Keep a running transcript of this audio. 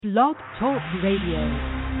Blog Talk Radio.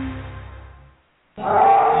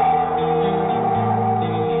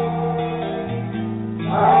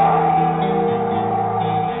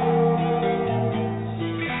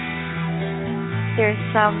 There's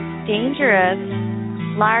some dangerous,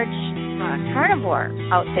 large carnivore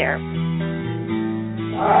out there.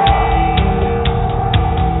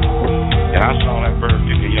 And I saw that bird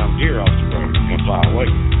kick a young deer off the road and fly away.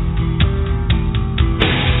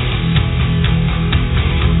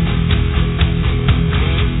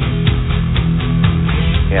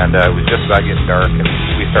 And it was just about getting dark, and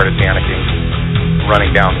we started panicking,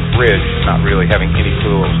 running down this ridge, not really having any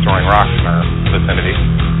clue what was throwing rocks in our vicinity,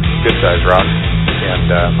 good-sized rocks. And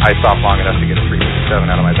I stopped long enough to get a 357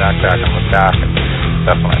 out of my backpack and looked back, and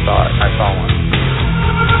that's when I saw it. I saw one.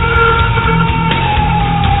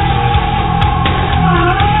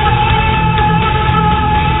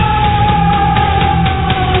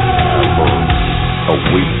 For a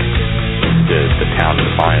week, the town of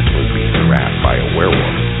Defiance was being harassed by a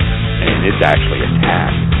werewolf, and it's actually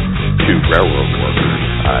attacked two railroad workers,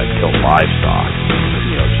 killed livestock,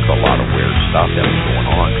 just a lot of weird stuff that was going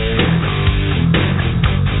on.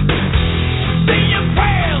 Say your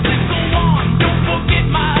prayers and go on, don't forget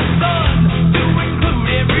my son, to include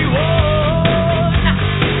everyone.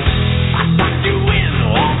 I tuck you in,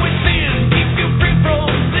 always sin, keep you free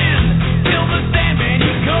from sin, till the Sandman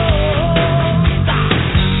he comes.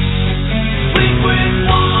 Sleep with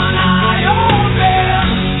one eye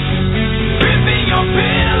open, gripping your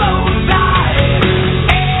pillow tight.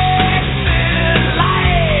 Exit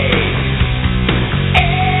light,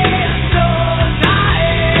 end the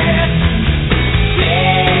night.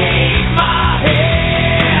 Take my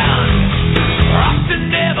hand, off to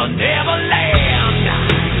never, never land.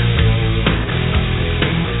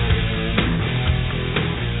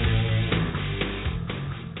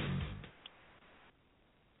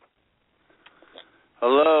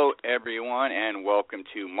 Hello, everyone, and welcome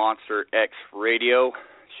to Monster X Radio.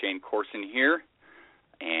 Shane Corson here,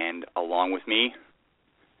 and along with me,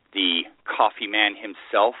 the coffee man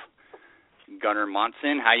himself, Gunnar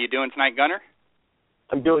Monson. How you doing tonight, Gunnar?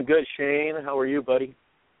 I'm doing good, Shane. How are you, buddy?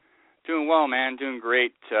 Doing well, man. Doing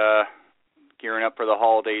great. Gearing up for the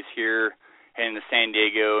holidays here. Heading to San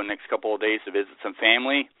Diego in the next couple of days to visit some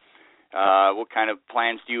family. What kind of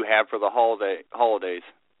plans do you have for the holidays?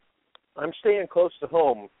 I'm staying close to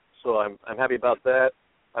home, so I'm happy about that.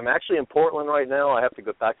 I'm actually in Portland right now. I have to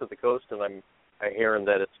go back to the coast, and I'm hearing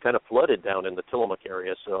that it's kind of flooded down in the Tillamook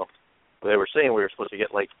area. So they were saying we were supposed to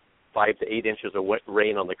get like 5 to 8 inches of wet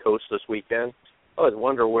rain on the coast this weekend. I always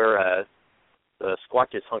wonder where the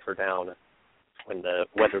Squatches hunker down when the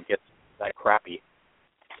weather gets that crappy.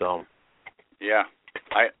 So yeah,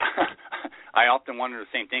 I often wonder the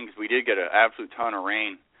same thing because we did get an absolute ton of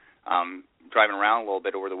rain. Driving around a little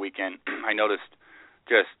bit over the weekend, I noticed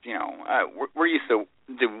just, we're used to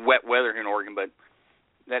the wet weather here in Oregon, but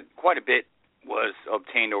that quite a bit was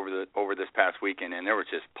obtained over this past weekend, and there was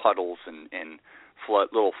just puddles and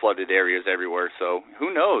little flooded areas everywhere. So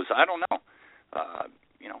who knows? I don't know.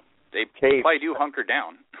 They probably do hunker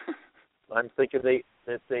down. I'm thinking they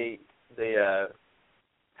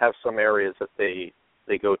have some areas that they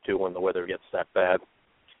go to when the weather gets that bad.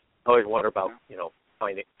 I always wonder about,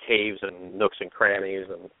 finding caves and nooks and crannies,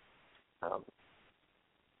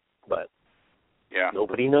 but yeah,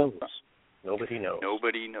 nobody knows. But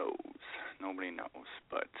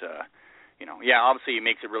obviously it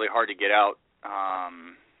makes it really hard to get out.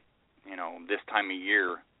 This time of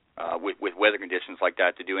year with weather conditions like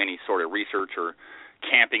that to do any sort of research or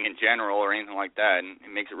camping in general or anything like that, and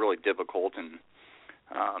it makes it really difficult. And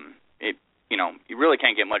you really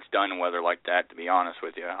can't get much done in weather like that, to be honest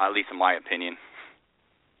with you, at least in my opinion.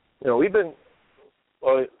 We've been.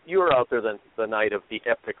 Well, you were out there the night of the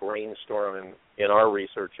epic rainstorm in our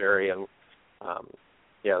research area, and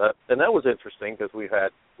that was interesting because we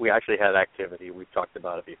actually had activity. We've talked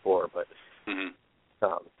about it before, but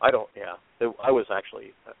I was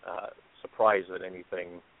actually surprised at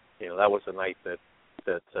anything. That was the night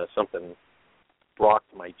that something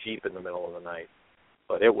rocked my Jeep in the middle of the night,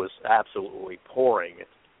 but it was absolutely pouring,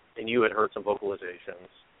 and you had heard some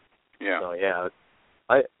vocalizations. Yeah. So yeah,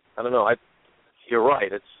 I don't know. You're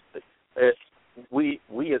right. We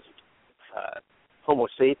as Homo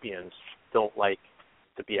sapiens don't like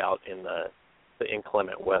to be out in the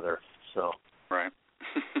inclement weather. So right.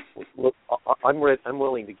 I'm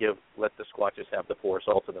willing to let the Squatches have the forest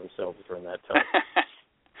all to themselves during that time.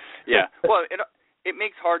 Yeah. Well, it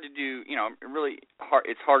makes hard to do. Really hard.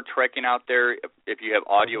 It's hard trekking out there if you have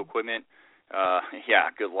audio equipment.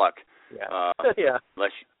 Good luck. Yeah. Yeah.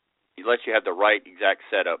 Unless lets you have the right exact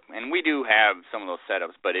setup. And we do have some of those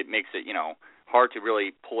setups, but it makes it, hard to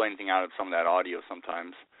really pull anything out of some of that audio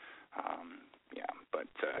sometimes. But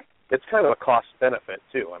it's kind of a cost benefit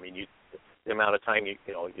too. I mean, the amount of time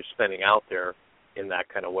you're spending out there in that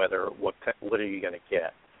kind of weather, what are you going to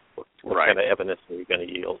get? What right. kind of evidence are you going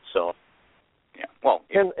to yield? So, yeah. Well,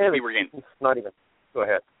 and we were getting not even. Go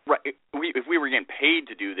ahead. Right. If we were getting paid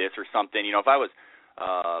to do this or something, if I was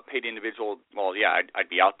paid individual, well, yeah, I'd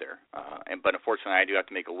be out there. But unfortunately, I do have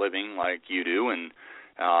to make a living like you do, and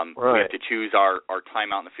right. we have to choose our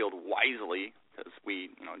time out in the field wisely because we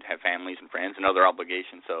have families and friends and other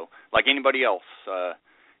obligations. So, like anybody else,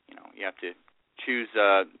 you have to choose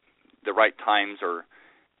the right times, or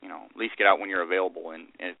at least get out when you're available. And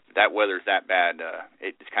if that weather's that bad,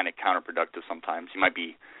 it's kind of counterproductive sometimes. You might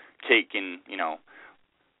be taking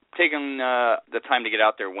the time to get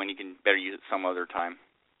out there when you can better use it some other time.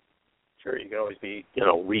 Sure, you can always be,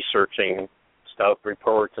 researching stuff,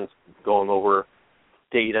 reports, and going over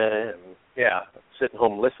data, and sitting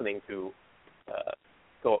home listening to,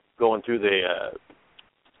 going through the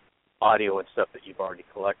audio and stuff that you've already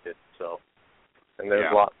collected. So, and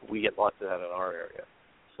there's we get lots of that in our area.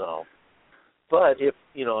 So, but if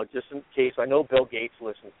just in case, I know Bill Gates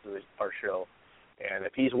listens to our show. And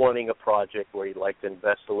if he's wanting a project where he'd like to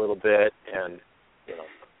invest a little bit, and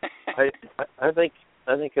I think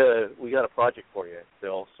we got a project for you,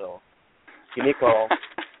 Bill. So give me a call.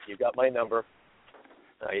 You got my number.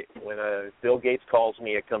 When Bill Gates calls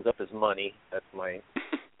me, it comes up as money. That's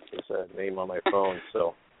his name on my phone.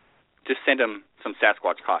 So just send him some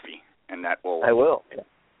Sasquatch coffee, and that will. I will.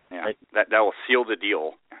 Yeah, that will seal the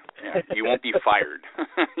deal. Yeah, you won't be fired.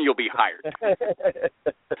 You'll be hired.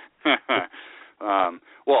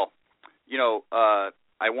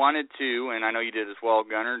 I wanted to, and I know you did as well,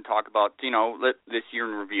 Gunnar, talk about, this year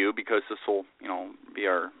in review, because this will, be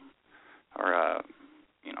our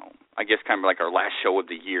I guess kind of like our last show of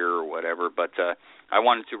the year or whatever. But I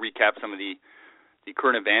wanted to recap some of the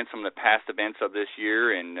current events, some of the past events of this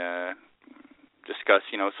year, and discuss,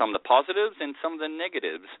 some of the positives and some of the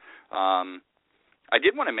negatives. I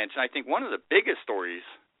did want to mention, I think one of the biggest stories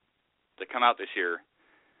that come out this year.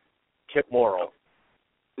 Kip Morrill.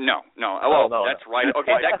 No. That's right.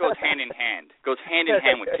 Okay, that goes hand in hand. Goes hand in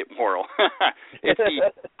hand with Kip Morrill. It's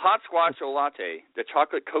the hot squash o latte, the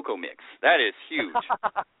chocolate cocoa mix. That is huge.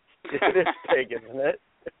 It is big, isn't it?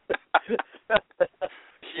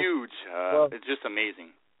 Huge. It's just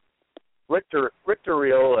amazing. Richter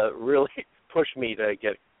Reel really pushed me to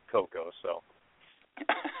get cocoa, so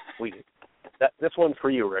this one's for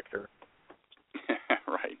you, Richter.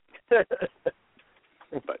 Right.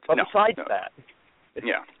 But besides that,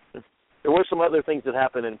 there were some other things that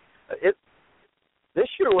happened, and this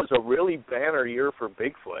year was a really banner year for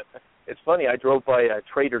Bigfoot. It's funny, I drove by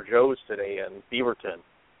Trader Joe's today in Beaverton,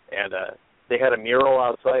 and they had a mural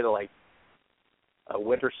outside of a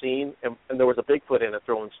winter scene, and there was a Bigfoot in it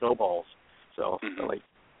throwing snowballs. So I'm like,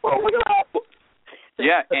 oh, look at that!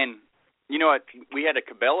 Yeah, and you know what? We had a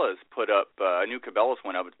Cabela's put up, a new Cabela's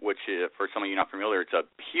went up, which for some of you not familiar, it's a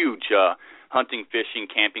huge hunting, fishing,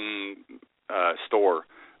 camping store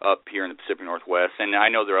up here in the Pacific Northwest, and I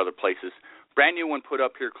know there are other places. Brand new one put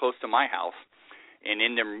up here close to my house, and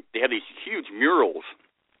in them they have these huge murals.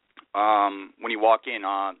 When you walk in,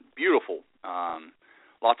 beautiful,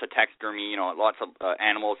 lots of taxidermy, lots of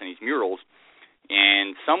animals and these murals.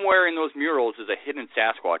 And somewhere in those murals is a hidden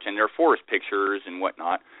Sasquatch, and there are forest pictures and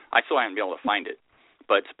whatnot. I still haven't been able to find it.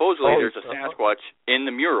 But supposedly there's a Sasquatch in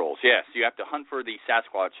the murals. Yes, you have to hunt for the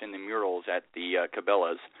Sasquatch in the murals at the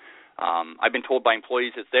Cabela's. I've been told by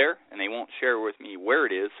employees it's there, and they won't share with me where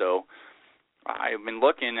it is, so I've been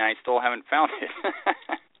looking, and I still haven't found it.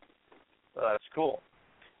 Well, that's cool.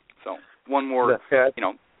 So one more,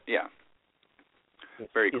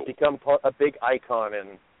 Very cool. He's become a big icon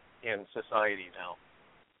in society now.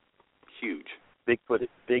 Huge.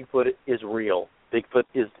 Bigfoot is real. Bigfoot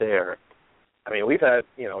is there. I mean, we've had,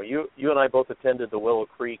 you and I both attended the Willow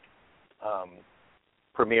Creek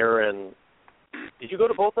premiere, and did you go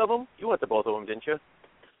to both of them? You went to both of them, didn't you?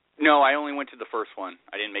 No, I only went to the first one.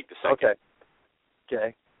 I didn't make the second.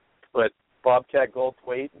 Okay. But Bobcat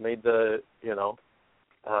Goldthwait made the,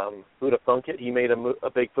 who'd have thunk it? He made a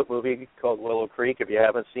Bigfoot movie called Willow Creek. If you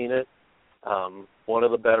haven't seen it, one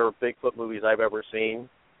of the better Bigfoot movies I've ever seen.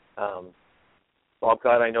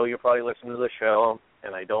 Bobcat, I know you probably listen to the show,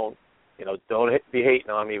 and I don't be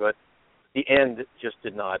hating on me, but the end just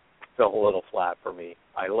fell a little flat for me.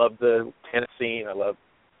 I love the tent scene. The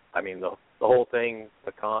whole thing,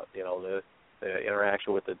 the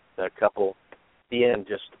interaction with the couple. The end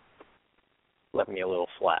just left me a little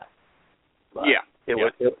flat. But, yeah, it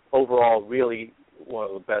was overall really one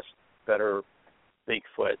of the better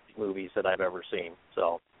Bigfoot movies that I've ever seen.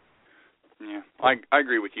 So. Yeah, I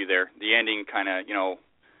agree with you there. The ending kind of,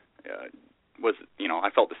 was, I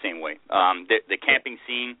felt the same way. The camping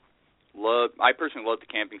scene, I personally loved the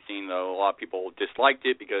camping scene, though a lot of people disliked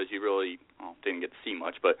it because you really didn't get to see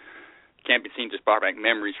much. But camping scene just brought back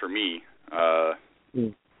memories for me,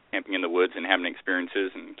 camping in the woods and having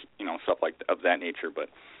experiences and stuff of that nature. But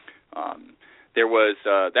there was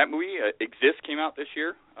that movie, Exist, came out this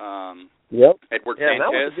year. Yep. Edward Sanchez. That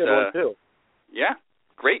was a good one too. Yeah,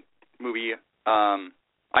 great movie. I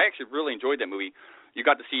actually really enjoyed that movie. You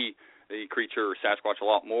got to see the creature or Sasquatch a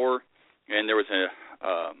lot more, and there was a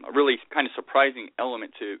really kind of surprising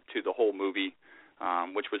element to the whole movie,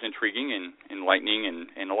 which was intriguing and enlightening,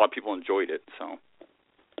 and a lot of people enjoyed it. So,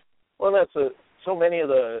 well, that's so many of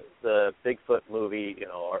the Bigfoot movie,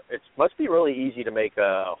 it must be really easy to make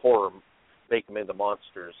a horror, make them into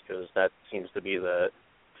monsters, because that seems to be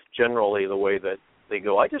generally the way that they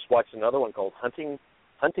go. I just watched another one called Hunting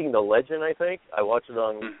the Legend, I think. I watched it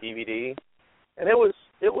on DVD, and it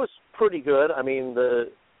was pretty good. I mean, the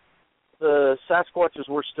Sasquatches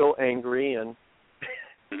were still angry, and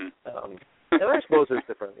and I suppose there's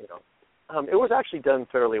different, it was actually done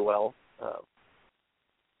fairly well.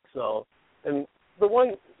 So, and the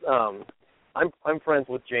one, I'm friends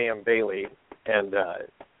with J.M. Bailey, and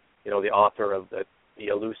the author of the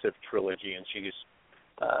Elusive trilogy, and she's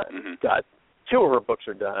got 2 of her books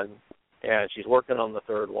are done, and she's working on the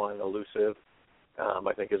 3rd one, Elusive,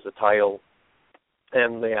 I think is the title,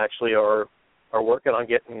 and they actually are working on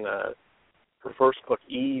getting her first book,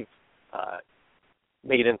 Eve,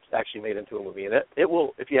 made into a movie. And it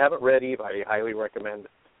will, if you haven't read Eve, I highly recommend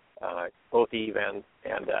both Eve and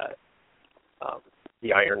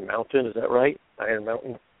the Iron Mountain. Is that right? Iron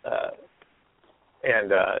Mountain,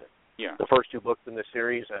 the first 2 books in the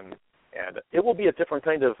series, and it will be a different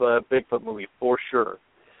kind of Bigfoot movie for sure.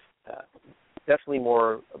 Definitely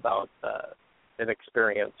more about an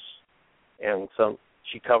experience, and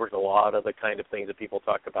she covers a lot of the kind of things that people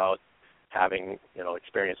talk about having,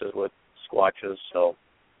 experiences with Squatches. So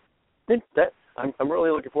I'm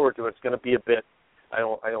really looking forward to it. It's going to be a bit. I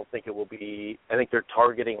don't think it will be. I think they're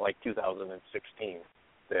targeting like 2016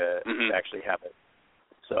 to actually have it.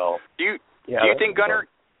 So do you think, Gunnar?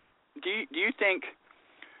 Do you think?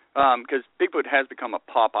 Because Bigfoot has become a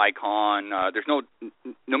pop icon. There's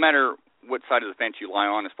no matter what side of the fence you lie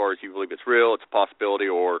on, as far as you believe it's real, it's a possibility,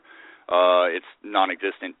 or it's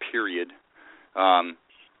non-existent. Period.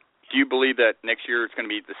 Do you believe that next year it's going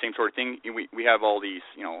to be the same sort of thing? We have all these,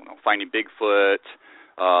 Finding Bigfoot,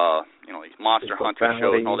 these monster hunter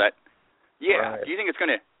shows and all that. Yeah. Right. Do you think it's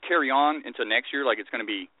going to carry on into next year? Like it's going to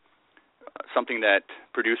be something that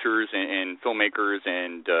producers and filmmakers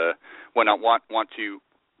and whatnot want to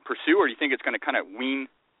pursue, or do you think it's going to kind of wean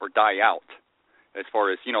or die out as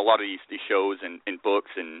far as, a lot of these shows and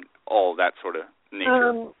books and all that sort of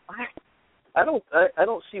nature? I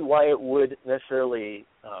don't see why it would necessarily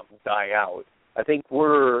die out. I think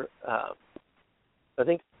we're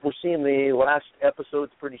seeing the last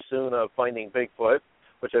episodes pretty soon of Finding Bigfoot,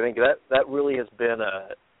 which I think that really has been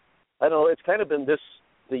it's kind of been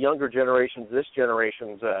the younger generations, this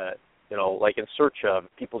generation's like in search of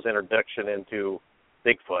people's introduction into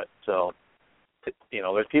Bigfoot. So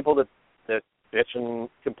there's people that bitch and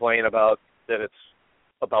complain about that it's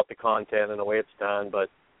about the content and the way it's done, but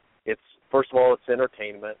it's, first of all, it's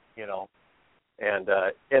entertainment, and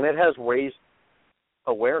it has raised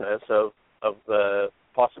awareness of the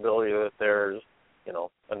possibility that there's,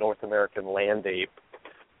 a North American land ape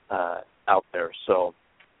out there. So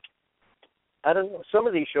I don't know. Some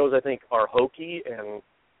of these shows I think are hokey and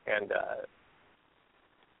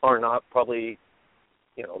are not probably,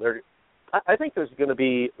 they're. I think there's going to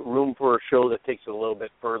be room for a show that takes it a little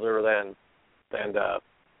bit further than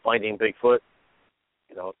Finding Bigfoot.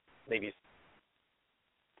 Maybe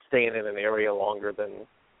staying in an area longer than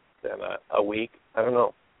a week. I don't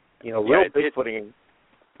know. Real Bigfooting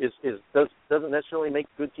doesn't necessarily make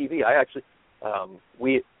good TV. I actually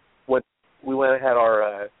we went and had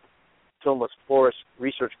our Filmless Forest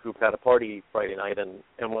research group had a party Friday night, and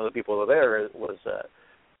one of the people who were there was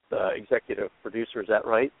the executive producer. Is that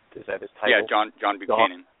right? Is that his title? Yeah, John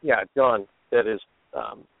Buchanan. John. That is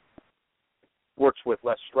works with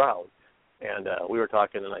Les Stroud, and we were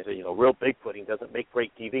talking, and I said, real Bigfooting doesn't make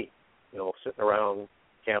great TV. Sitting around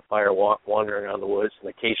campfire, wandering around the woods, and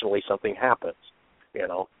occasionally something happens.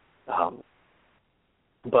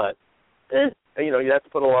 But you have to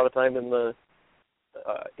put a lot of time in the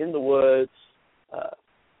woods.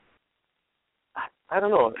 I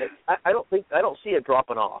don't know. I don't see it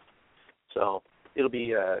dropping off. So it'll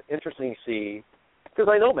be interesting to see, because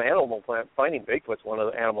I know Animal Planet, Finding Bigfoot's one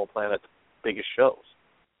of the Animal Planet's biggest shows,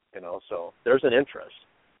 so there's an interest.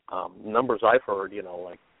 Numbers I've heard,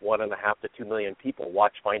 like 1.5 to 2 million people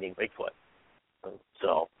watch Finding Bigfoot.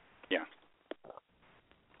 So yeah,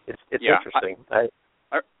 it's interesting.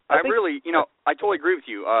 I really, I totally agree with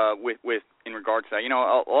you with in regards to that. A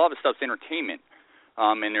lot of the stuff's entertainment,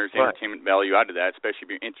 and there's entertainment value out of that, especially if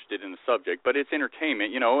you're interested in the subject. But it's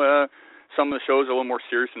entertainment. Some of the shows are a little more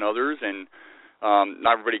serious than others, and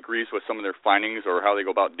not everybody agrees with some of their findings or how they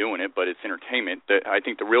go about doing it. But it's entertainment. I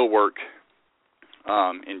think the real work,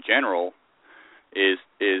 in general, is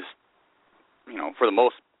for the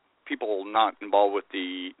most people not involved with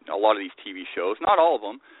a lot of these TV shows. Not all of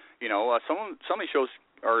them. Some of these shows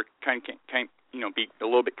are kind of be a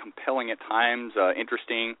little bit compelling at times,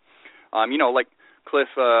 interesting. Like Cliff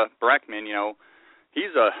Brackman,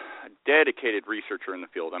 he's a dedicated researcher in the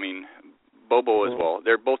field. I mean, Bobo as well.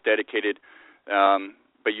 They're both dedicated,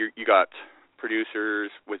 but you got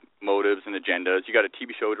producers with motives and agendas. You got a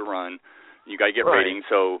TV show to run. You got to get ratings.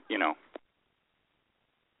 So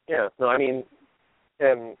Yeah. No, I mean,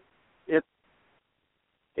 and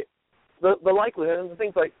the likelihood and the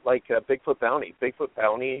things like Bigfoot Bounty. Bigfoot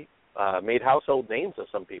Bounty made household names of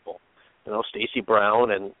some people. Stacy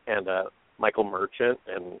Brown and Michael Merchant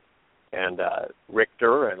and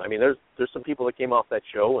Richter, and I mean there's some people that came off that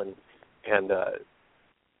show and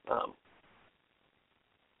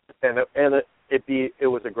it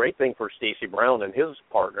was a great thing for Stacy Brown and his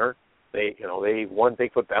partner. They won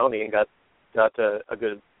Bigfoot Bounty and got a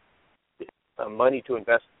good money to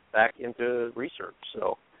invest back into research.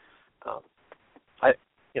 So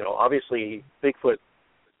obviously Bigfoot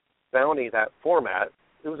Bounty, that format,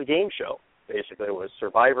 it was a game show. Basically, it was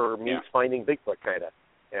Survivor meets Finding Bigfoot kind of,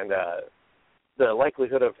 and the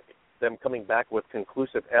likelihood of them coming back with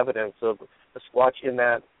conclusive evidence of a Squatch in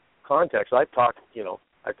that context. I've talked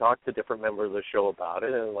to different members of the show about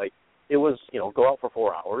it, and it was go out for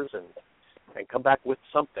 4 hours and come back with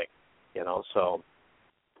something, So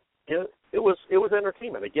it was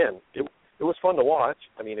entertainment. Again, it was fun to watch.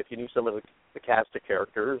 I mean, if you knew some of the cast of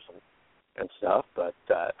characters and stuff, but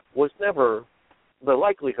was never the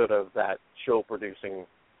likelihood of that show producing,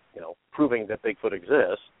 proving that Bigfoot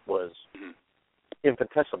exists was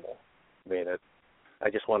infinitesimal. I mean, I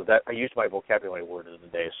just wanted that. I used my vocabulary word of the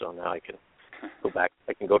day, so now I can go back.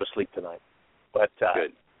 I can go to sleep tonight. But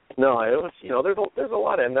good. No, it was there's a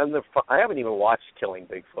lot, and then I haven't even watched Killing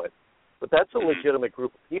Bigfoot, but that's a legitimate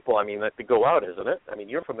group of people. I mean, that to go out, isn't it? I mean,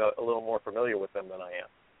 you're a little more familiar with them than I am.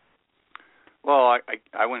 Well,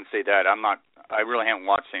 I wouldn't say that. I really haven't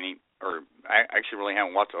watched any, or I actually really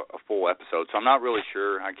haven't watched a full episode, so I'm not really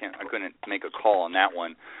sure. I couldn't make a call on that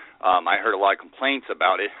one. I heard a lot of complaints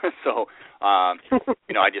about it, so I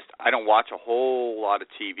don't watch a whole lot of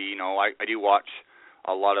TV. I do watch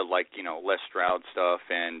a lot of Les Stroud stuff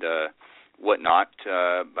and whatnot,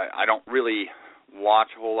 but I don't really watch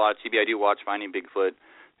a whole lot of TV. I do watch Finding Bigfoot.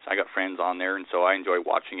 So I got friends on there, and so I enjoy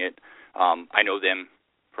watching it. I know them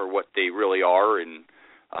for what they really are, and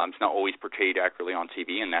it's not always portrayed accurately on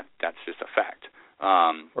TV, and that's just a fact.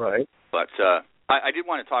 Right. But I did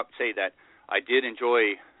want to say that I did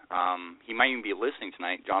enjoy. He might even be listening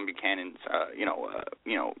tonight. John Buchanan's.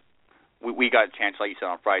 We got a chance, like you said,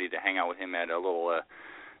 on Friday to hang out with him at a little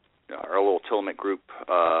our little Tillamook group,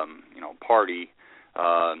 party,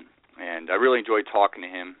 and I really enjoyed talking to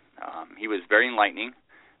him. He was very enlightening,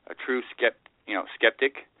 a true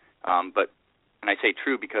skeptic, but. And I say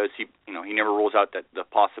true because he never rules out that the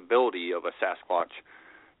possibility of a Sasquatch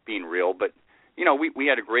being real. But we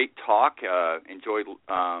had a great talk. Enjoyed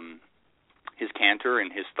his canter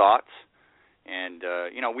and his thoughts, and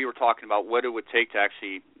we were talking about what it would take to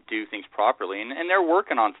actually do things properly. And they're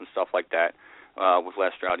working on some stuff like that with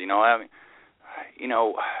Les Stroud.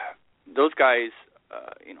 Those guys.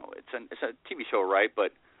 It's a TV show, right?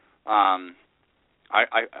 But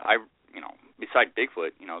beside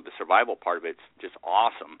Bigfoot, the survival part of it's just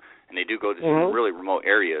awesome, and they do go to some really remote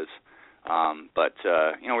areas. But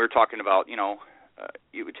we were talking about,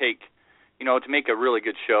 it would take, to make a really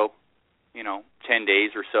good show, 10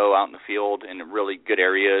 days or so out in the field in really good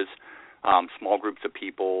areas, small groups of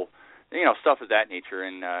people, stuff of that nature.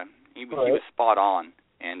 And he was spot on.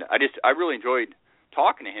 And I really enjoyed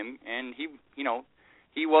talking to him. And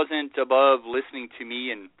he wasn't above listening to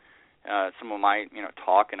me and some of my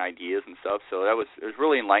talk and ideas and stuff. So it was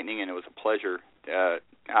really enlightening, and it was a pleasure.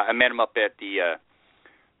 I met him up at the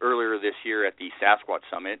earlier this year at the Sasquatch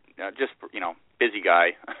Summit. Just for, busy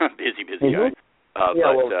guy, busy guy.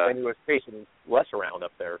 And he was chasing Les around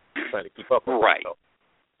up there, trying to keep up with right. him,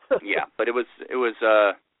 so. Yeah, but it was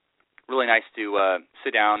really nice to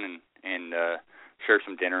sit down and share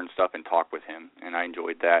some dinner and stuff and talk with him, and I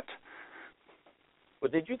enjoyed that.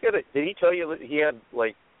 But did he tell you that he had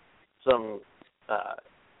like some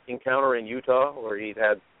encounter in Utah where he'd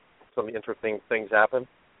had some interesting things happen?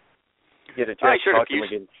 Get a chance to talk to him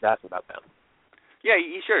and chat about them. Yeah,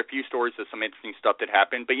 he shared a few stories of some interesting stuff that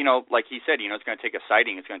happened, but like he said, it's going to take a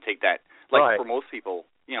sighting. It's going to take that, like for most people,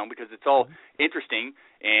 because it's all interesting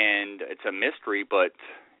and it's a mystery, but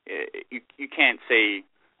you can't say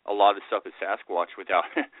a lot of stuff is Sasquatch without,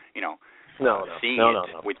 seeing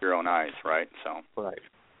it with your own eyes, right? So. Right.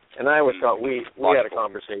 And I always thought we had a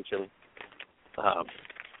conversation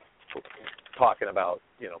talking about,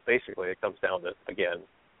 basically it comes down to, again,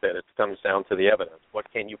 that it comes down to the evidence.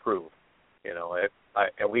 What can you prove? And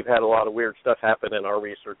we've had a lot of weird stuff happen in our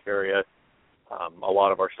research area. A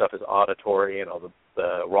lot of our stuff is auditory.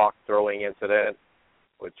 The rock throwing incident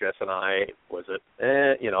with Jess and I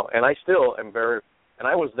and I still am and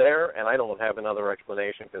I was there, and I don't have another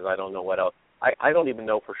explanation because I don't know what else. I don't even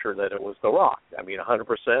know for sure that it was the rock. I mean,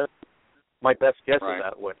 100%. My best guess is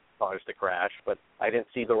that what caused the crash, but I didn't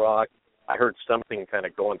see the rock. I heard something kind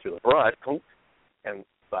of going through the brush,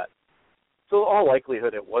 but so all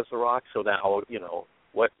likelihood it was the rock. So now,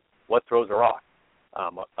 what throws a rock? A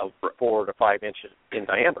 4 to 5 inch in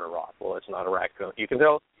diameter rock. Well, it's not a raccoon. You can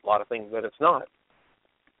tell a lot of things that it's not.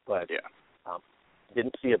 But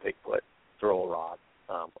didn't see a Bigfoot throw a rock.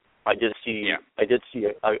 I did see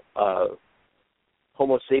a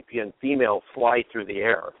Homo sapien female fly through the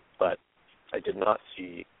air, but I did not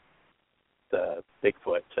see the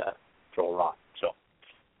Bigfoot throw a rock. So.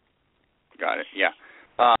 Got it. Yeah.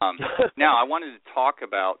 Now I wanted to talk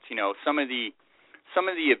about some of the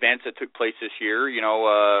events that took place this year.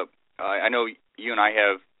 I know you and I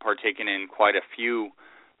have partaken in quite a few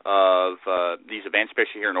of these events,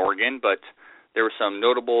 especially here in Oregon. But there were some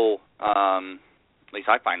notable, at least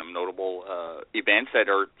I find them notable events that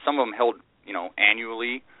are some of them held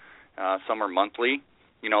annually, some are monthly.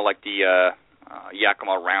 Like the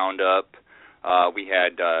Yakima Roundup. We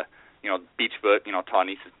had Beachfoot, Todd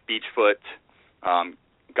Neese's Beachfoot.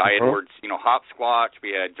 Guy Edwards, Hopsquatch.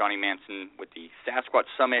 We had Johnny Manson with the Sasquatch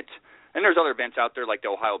Summit. And there's other events out there like the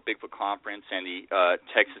Ohio Bigfoot Conference and the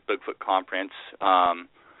Texas Bigfoot Conference. I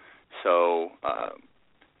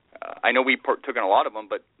know we took in a lot of them,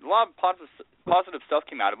 but a lot of positive stuff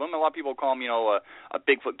came out of them. A lot of people call them, a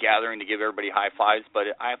Bigfoot gathering to give everybody high fives,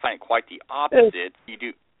 but I find it quite the opposite. You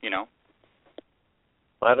do,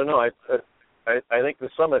 I don't know. I think the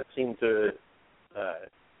summit seemed to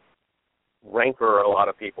rancor a lot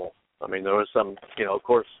of people. I mean, there was some, of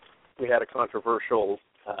course, we had a controversial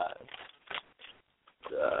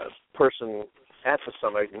person at the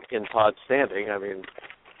summit in Todd Standing. I mean,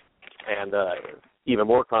 and even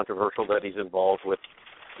more controversial that he's involved with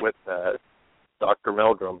Dr.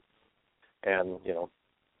 Meldrum. And,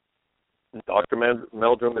 Dr.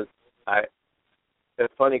 Meldrum is,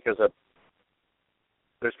 it's funny because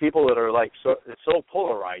there's people that are like, it's so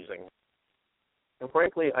polarizing. And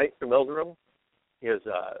frankly, Dr. Meldrum is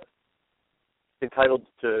entitled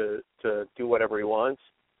to do whatever he wants.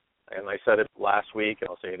 And I said it last week, and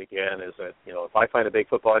I'll say it again, is that, if I find a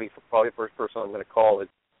Bigfoot body, probably the first person I'm going to call is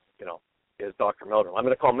Dr. Meldrum. I'm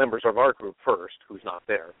going to call members of our group first, who's not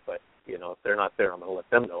there. But, if they're not there, I'm going to let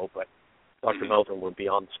them know. But Dr. Meldrum would be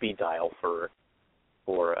on the speed dial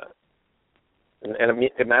and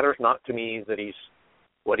it matters not to me that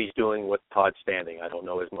what he's doing with Todd Standing. I don't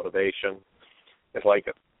know his motivation. It's like,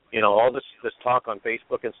 all this talk on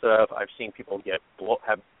Facebook and stuff, I've seen people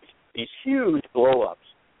have these huge blow-ups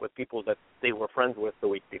with people that they were friends with the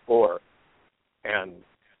week before. And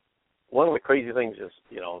one of the crazy things is,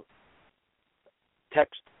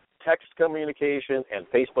 text communication and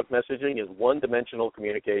Facebook messaging is one-dimensional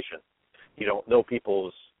communication. You don't know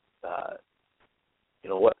people's,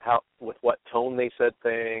 with what tone they said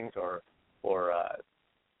things or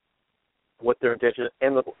what their intention.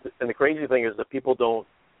 And the crazy thing is that people don't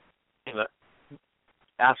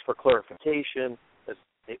ask for clarification.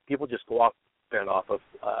 People just go off of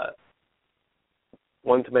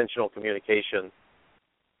one-dimensional communication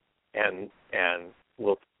and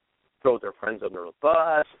will throw their friends under the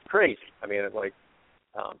bus. Crazy. I mean, it's like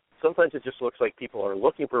sometimes it just looks like people are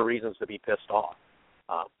looking for reasons to be pissed off.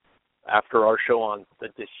 After our show on the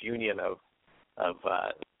disunion of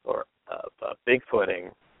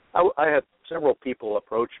Bigfooting, I had several people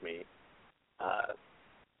approach me.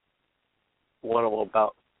 One of them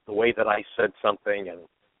about the way that I said something, and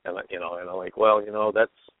I'm like, well,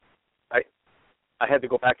 that's I had to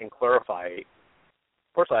go back and clarify.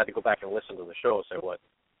 Of course, I had to go back and listen to the show, say what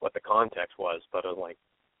the context was. But I was like,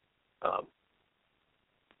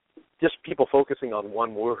 just people focusing on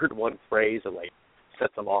one word, one phrase, and like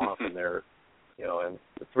sets them off, and they're, and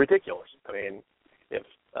it's ridiculous. I mean, if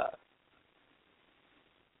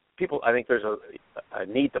people, I think there's a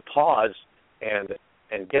need to pause and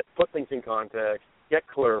put things in context, get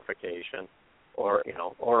clarification, or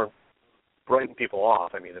brighten people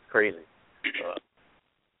off. I mean, it's crazy.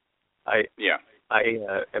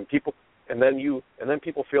 And then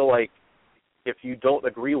people feel like if you don't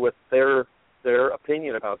agree with their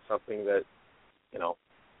opinion about something, that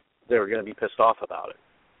they're going to be pissed off about it.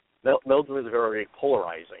 Meldrum is very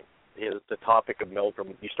polarizing. The topic of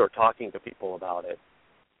Meldrum, you start talking to people about it,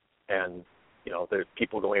 and there's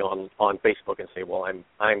people going on Facebook and say, well,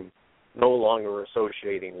 I'm no longer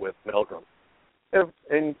associating with Meldrum,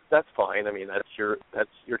 and that's fine. I mean, that's your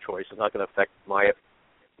choice. It's not going to affect my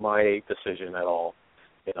decision at all.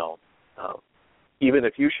 Even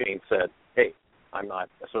if you, Shane, said, hey, I'm not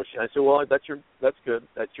associated, I said, well, that's good.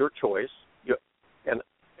 That's your choice.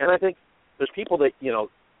 And I think there's people that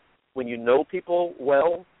when you know people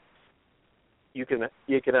well, you can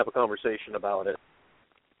have a conversation about it.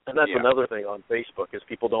 And that's another thing on Facebook is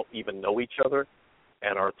people don't even know each other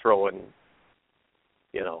and are throwing,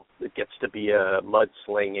 it gets to be a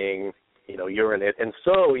mudslinging, you're in it, and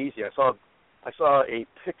so easy. I saw a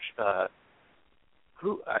picture.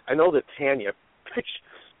 I know that Tanya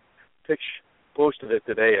posted it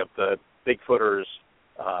today of the Bigfooters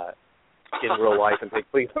in real life and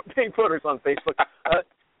Bigfooters on Facebook,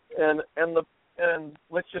 and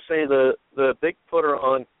let's just say the Bigfooter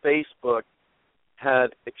on Facebook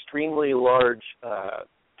had extremely large,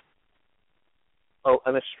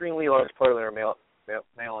 an extremely large part of their male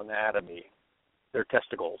anatomy, their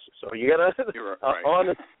testicles. So you gotta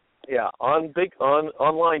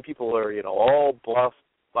online people are all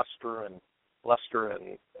bluster and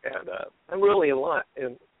really in line,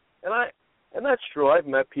 and that's true. I've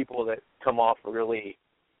met people that come off really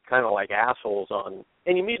kind of like assholes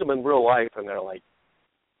and you meet them in real life and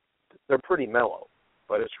they're pretty mellow,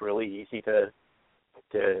 but it's really easy to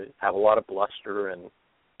have a lot of bluster and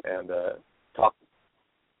talk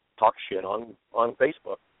shit on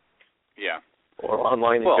Facebook. Yeah. Or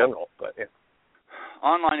online in general, but yeah.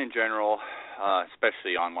 Online in general,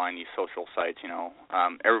 especially online, these social sites,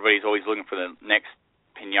 everybody's always looking for the next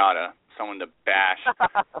piñata, someone to bash.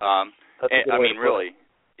 Really,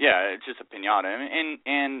 yeah, it's just a piñata,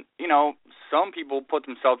 and some people put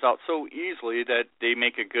themselves out so easily that they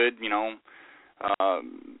make a good,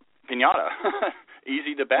 piñata,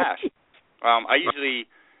 easy to bash. I usually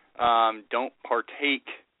don't partake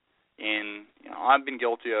in. I've been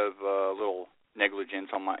guilty of a little negligence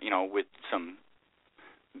on my, with some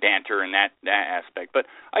banter and that aspect, but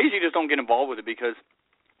I usually just don't get involved with it because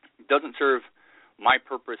it doesn't serve my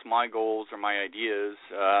purpose, my goals, or my ideas.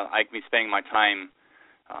 I can be spending my time,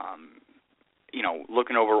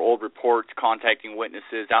 looking over old reports, contacting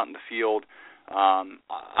witnesses out in the field.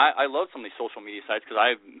 I love some of these social media sites because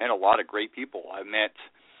I've met a lot of great people. I've met,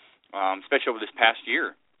 especially over this past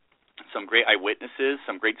year, some great eyewitnesses,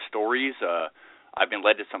 some great stories. I've been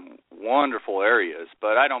led to some wonderful areas,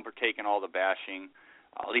 but I don't partake in all the bashing.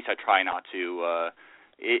 At least I try not to.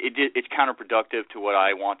 It's counterproductive to what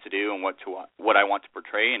I want to do and what I want to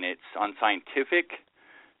portray, and it's unscientific.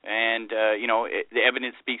 And the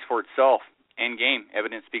evidence speaks for itself. End game,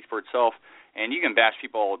 evidence speaks for itself. And you can bash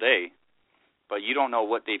people all day, but you don't know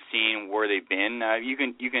what they've seen, where they've been. You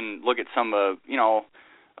can look at some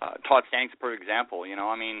Todd Stang's a perfect example.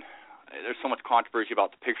 There's so much controversy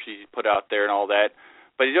about the pictures he put out there and all that,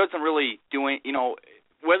 but he doesn't really do it.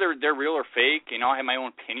 Whether they're real or fake, I have my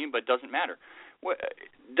own opinion, but it doesn't matter.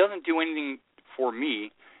 It doesn't do anything for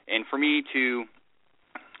me, and for me to,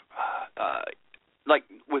 like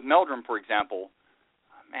with Meldrum, for example,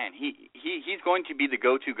 man, he's going to be the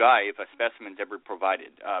go-to guy if a specimen's ever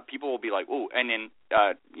provided. People will be like, oh, and then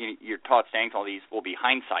your Todd Stanks, all these will be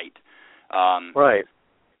hindsight. Right.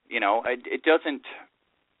 It doesn't.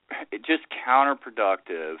 It's just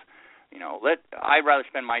counterproductive. I'd rather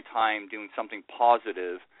spend my time doing something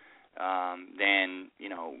positive than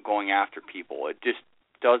going after people. It just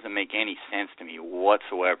doesn't make any sense to me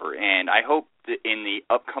whatsoever. And I hope that in the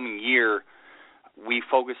upcoming year we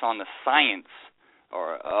focus on the science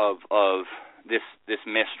of this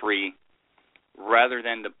mystery rather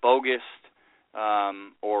than the bogus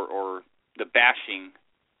or the bashing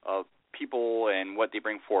of people and what they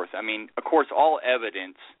bring forth. Of course, all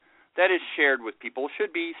evidence that is shared with people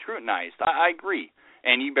should be scrutinized. I agree.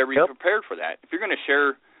 And you better be prepared for that. If you're going to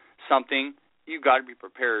share something, you've got to be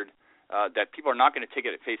prepared that people are not going to take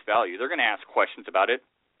it at face value. They're going to ask questions about it.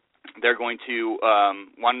 They're going to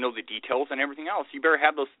want to know the details and everything else. You better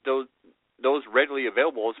have those readily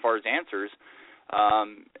available as far as answers,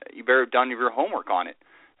 you better have done your homework on it.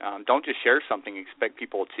 Don't just share something and expect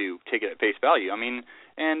people to take it at face value. I mean,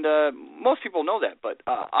 and most people know that, but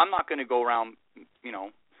I'm not going to go around,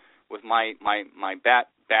 with my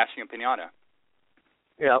bashing a pinata.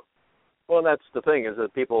 Yeah. Well, that's the thing is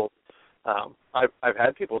that people, I've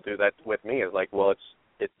had people do that with me. It's like, well,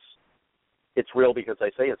 it's real because I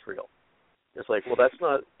say it's real. It's like, well, that's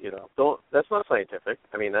not, that's not scientific.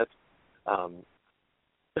 I mean, that's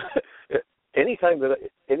anytime that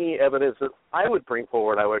any evidence that I would bring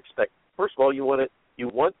forward, I would expect. First of all, you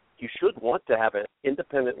should want to have it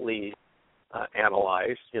independently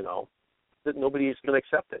analyzed. That nobody's going to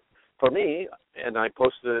accept it. For me, and I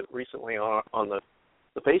posted it recently on the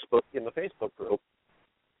Facebook in the Facebook group.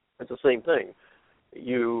 It's the same thing.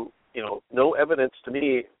 No evidence to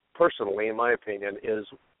me personally, in my opinion,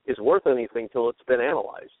 is worth anything till it's been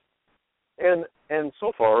analyzed. And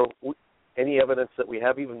so far, any evidence that we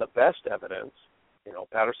have, even the best evidence,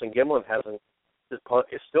 Patterson-Gimlin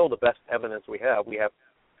is still the best evidence we have. We have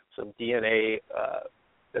some DNA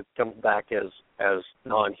that comes back as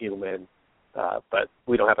non-human, but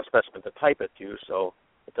we don't have a specimen to type it to, so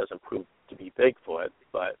it doesn't prove to be Bigfoot.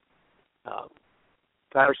 But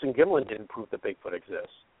Patterson-Gimlin didn't prove that Bigfoot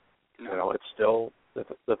exists. No. It's still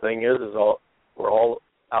the thing is we're all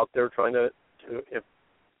out there trying to if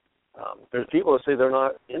there's people that say they're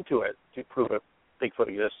not into it to prove that Bigfoot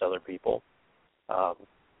exists to other people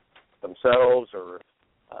themselves,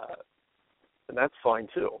 and that's fine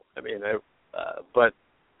too. I mean, but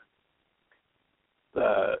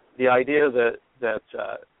the idea that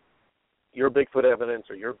your Bigfoot evidence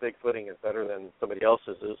or your Bigfooting is better than somebody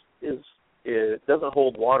else's is it doesn't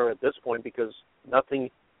hold water at this point because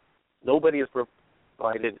nobody has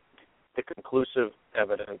provided the conclusive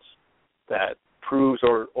evidence that proves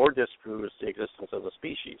or disproves the existence of the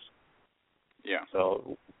species. Yeah.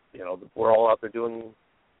 So, we're all out there doing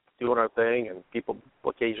our thing, and people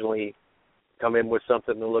occasionally come in with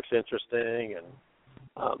something that looks interesting, and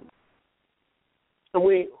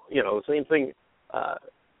we, the same thing.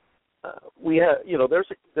 We have,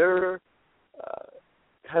 there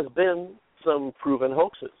has been some proven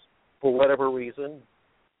hoaxes for whatever reason.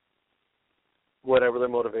 Whatever their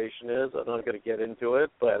motivation is, I'm not going to get into it,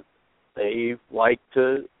 but they like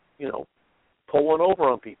to, pull one over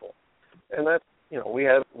on people, and that, we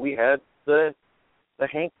had the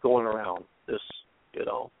Hank going around, this,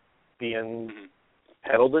 being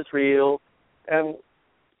peddled as real, and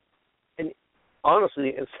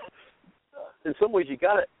honestly, in some ways you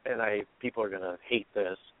got it, and people are going to hate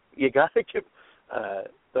this. You got to give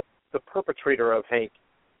the perpetrator of Hank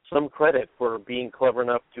some credit for being clever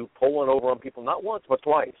enough to pull one over on people, not once but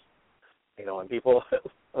twice. On people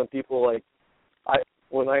like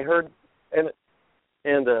when I heard and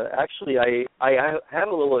actually I had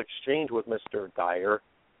a little exchange with Mr. Dyer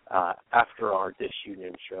after our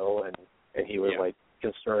Disunion show, and he was like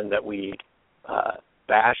concerned that we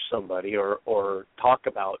bash somebody or talk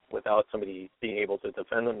about without somebody being able to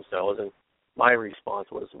defend themselves, and my response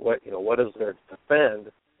was, what is there to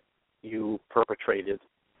defend? You perpetrated.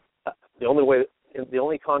 The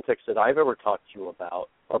only context that I've ever talked to you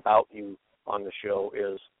about you on the show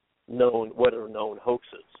is what are known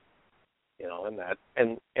hoaxes,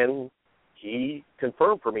 and he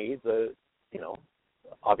confirmed for me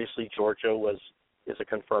obviously Georgia is a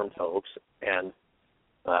confirmed hoax, and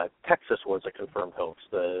Texas was a confirmed hoax,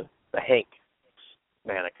 the Hank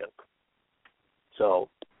mannequin. So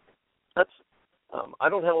that's I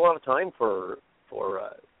don't have a lot of time for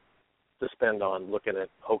to spend on looking at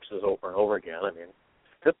hoaxes over and over again. I mean,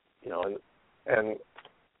 and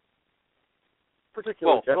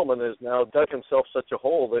particular gentleman has now dug himself such a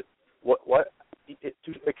hole that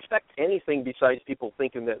to expect anything besides people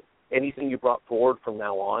thinking that anything you brought forward from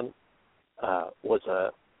now on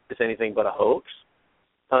is anything but a hoax.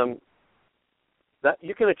 That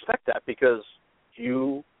you can expect that because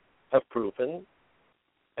you have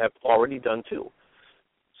already done too.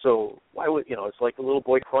 So why would it's like a little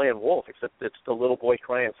boy crying wolf, except it's the little boy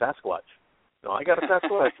crying Sasquatch. I got a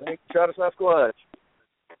Sasquatch. I shot a Sasquatch.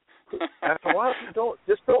 After a while, don't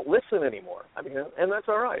listen anymore. I mean, and that's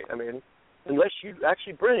all right. I mean, unless you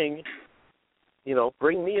actually bring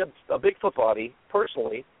me a Bigfoot body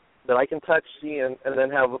personally that I can touch, see, and then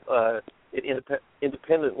have it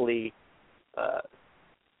independently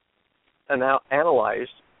analyzed,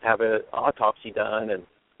 have an autopsy done, and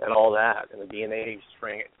all that, and the DNA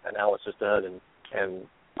string analysis done, and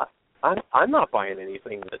I'm not buying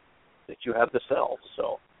anything that you have to sell.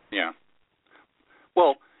 So yeah.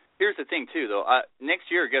 Well, here's the thing too, though. Next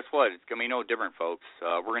year, guess what? It's gonna be no different, folks.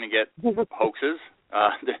 We're gonna get hoaxes.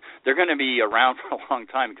 they're going to be around for a long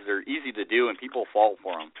time because they're easy to do and people fall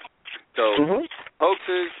for them. So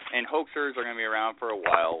hoaxes and hoaxers are going to be around for a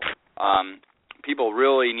while. People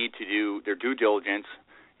really need to do their due diligence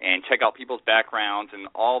and check out people's backgrounds and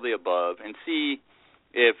all the above and see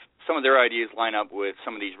if some of their ideas line up with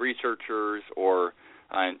some of these researchers or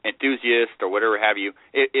enthusiasts or whatever have you.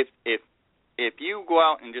 If you go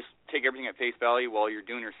out and just take everything at face value, well, you're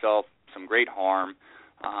doing yourself some great harm.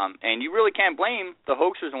 And you really can't blame the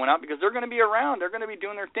hoaxers and whatnot because they're going to be around. They're going to be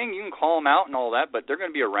doing their thing. You can call them out and all that, but they're going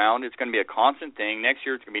to be around. It's going to be a constant thing. Next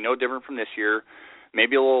year it's going to be no different from this year.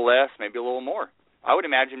 Maybe a little less, maybe a little more. I would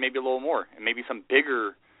imagine maybe a little more, and maybe some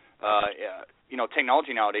bigger.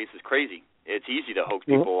 Technology nowadays is crazy. It's easy to hoax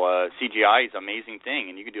people. CGI is an amazing thing,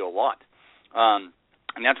 and you can do a lot. And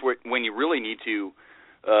that's when you really need to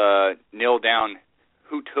nail down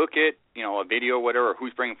who took it, a video or whatever, or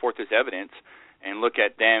who's bringing forth this evidence, and look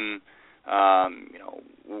at them,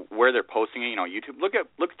 where they're posting it. YouTube. Look at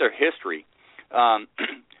their history.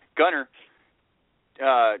 Gunnar,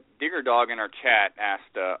 Digger Dog in our chat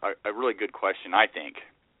asked a really good question. I think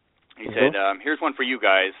he said, "Here's one for you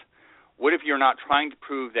guys. What if you're not trying to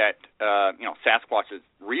prove that Sasquatch is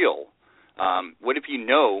real? What if you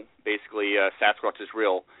know basically Sasquatch is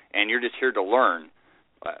real and you're just here to learn?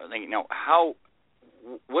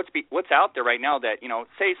 What's out there right now that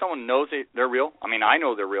say someone knows they're real. I mean, I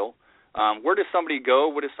know they're real. Where does somebody go?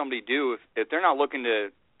 What does somebody do if they're not looking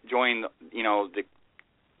to join?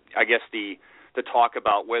 The talk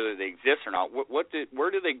about whether they exist or not.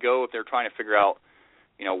 Where do they go if they're trying to figure out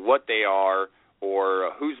what they are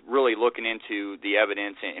or who's really looking into the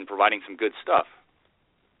evidence and providing some good stuff?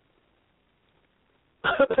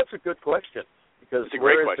 That's a good question because it's a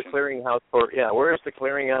great question. The clearinghouse for? Yeah, where is the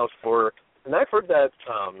clearinghouse for? And I've heard that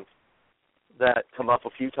come up a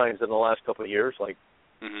few times in the last couple of years. Like,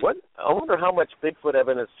 what? I wonder how much Bigfoot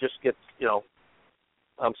evidence just gets.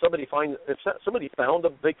 If somebody found a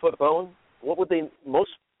Bigfoot bone, what would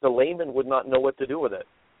the layman would not know what to do with it.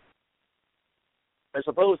 I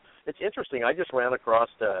suppose it's interesting. I just ran across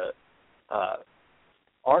a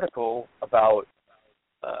article about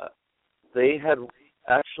they had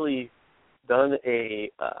actually done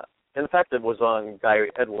in fact it was on Guy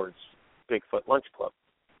Edwards' Bigfoot Lunch Club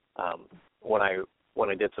when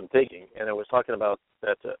I did some digging, and it was talking about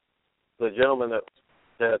that the gentleman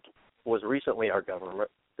that was recently our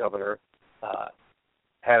governor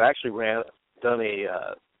had actually done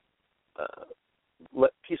a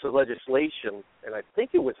piece of legislation, and I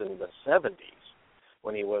think it was in the 70s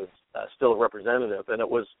when he was still a representative, and it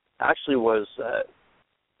was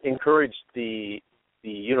encouraged the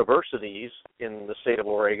universities in the state of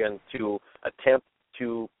Oregon to attempt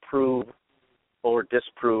to prove or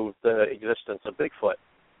disprove the existence of Bigfoot.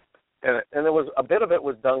 And there was a bit of it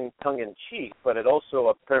was done tongue-in-cheek, but it also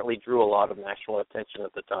apparently drew a lot of national attention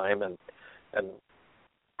at the time, and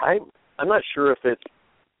I'm not sure if it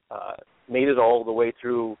made it all the way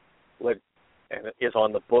through and it is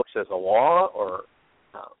on the books as a law, or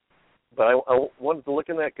but I wanted to look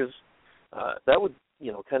in that because that would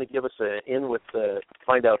kind of give us an in with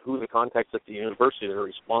find out who the contacts at the university that are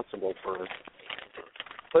responsible for.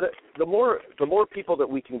 But the more people that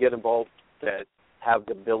we can get involved that have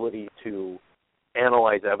the ability to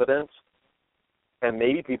analyze evidence, and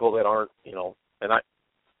maybe people that aren't,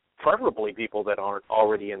 preferably people that aren't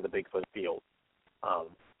already in the Bigfoot field.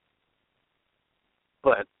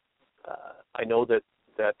 But I know that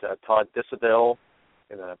Todd Dissidell,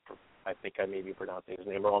 and I think I may be pronouncing his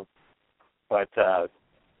name wrong, but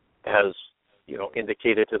has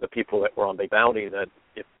indicated to the people that were on Big Bounty that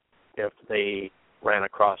if they ran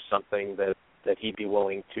across something that he'd be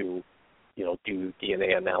willing to do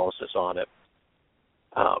DNA analysis on it.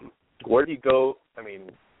 Where do you go? I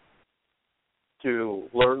mean, to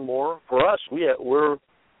learn more. For us, we're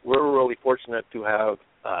really fortunate to have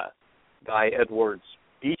Guy Edwards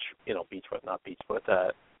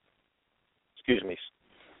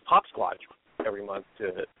Hopsquatch every month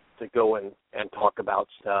to go and talk about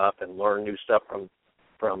stuff and learn new stuff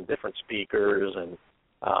from different speakers and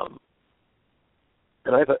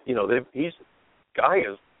Guy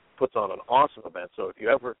puts on an awesome event. So if you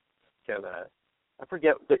ever can, I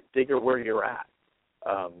forget Digger where you're at,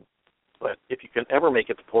 but if you can ever make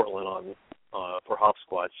it to Portland for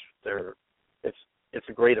Hopsquatch, it's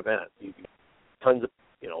a great event. Tons of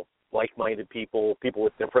like-minded people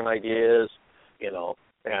with different ideas,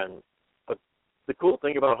 but the cool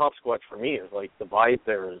thing about Hopsquatch for me is like the vibe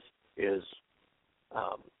there is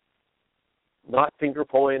not finger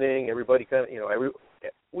pointing. Everybody kind of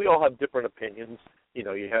we all have different opinions.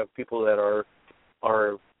 You have people that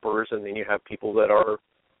are birds, and then you have people that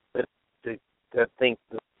that think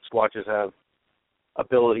that Squatches have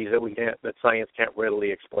abilities that science can't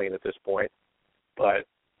readily explain at this point. But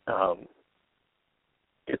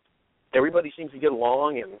everybody seems to get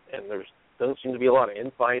along, and there doesn't seem to be a lot of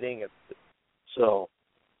infighting. So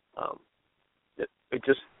it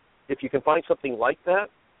just, if you can find something like that,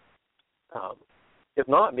 if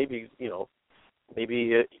not, maybe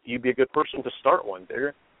you'd be a good person to start one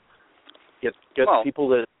there. Get people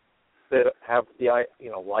that have the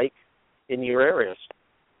like in your areas.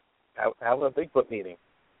 Have a Bigfoot meeting.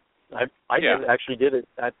 I actually did it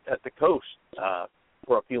at the coast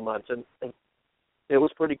for a few months, and it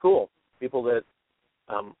was pretty cool. People that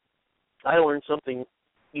I learned something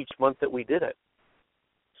each month that we did it.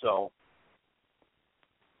 So.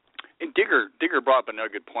 And Digger brought up another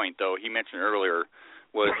good point, though. He mentioned earlier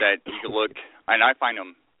was that you could look, and I find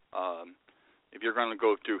them, if you're going to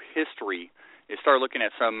go through history, you start looking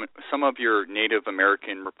at some of your Native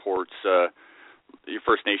American reports, your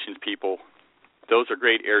First Nations people. Those are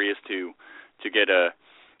great areas to get a,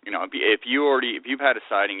 if you've had a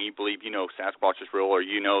sighting, you believe Sasquatch is real, or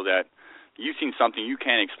that you've seen something you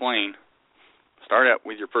can't explain. Start out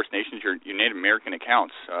with your First Nations, your Native American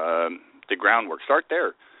accounts, the groundwork. Start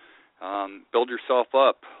there. Build yourself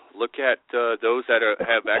up. Look at those that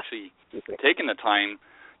have actually taken the time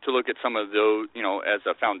to look at some of those, as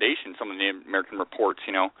a foundation, some of the Native American reports.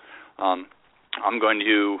 I'm going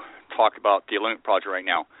to talk about the Limit Project right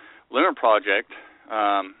now. Limit Project,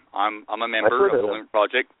 I'm a member of the Limit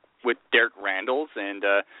Project with Derek Randalls and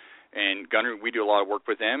Gunnar. We do a lot of work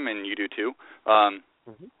with them, and you do too.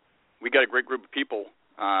 We got a great group of people.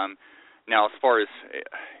 Now, as far as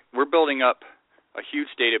we're building up a huge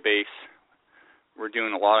database, we're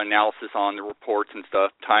doing a lot of analysis on the reports and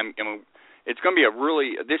stuff. It's going to be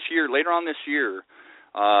later on this year,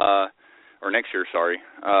 or next year, sorry.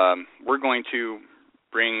 We're going to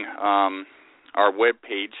bring our web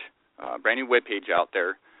page, brand new web page out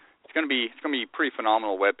there. It's going to be a pretty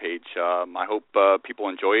phenomenal web page. I hope people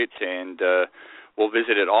enjoy it, and we'll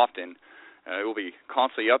visit it often. It will be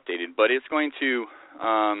constantly updated, but it's going to.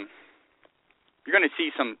 You're going to see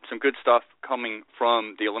some good stuff coming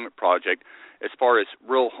from the Limit Project as far as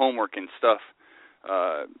real homework and stuff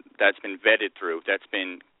that's been vetted through, that's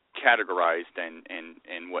been categorized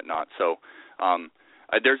and whatnot. So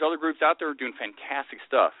there's other groups out there doing fantastic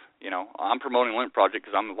stuff. I'm promoting Limit Project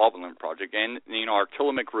because I'm involved with Limit Project. And, our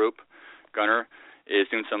Tillamook group, Gunnar, is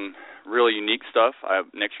doing some really unique stuff.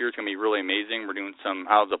 Next year it's going to be really amazing. We're doing some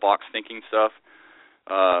out-of-the-box thinking stuff.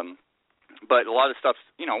 But a lot of stuff,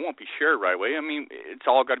 won't be shared right away. I mean, it's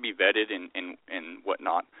all got to be vetted and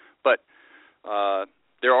whatnot. But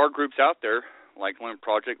there are groups out there, like Limit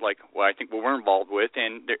Project, like I think what we're involved with,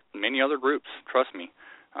 and there are many other groups, trust me,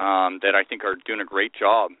 that I think are doing a great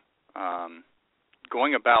job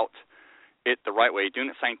going about it the right way, doing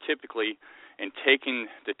it scientifically, and taking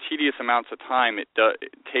the tedious amounts of time it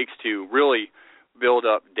takes to really build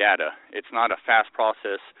up data. It's not a fast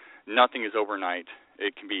process. Nothing is overnight.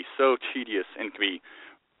 It can be so tedious and can be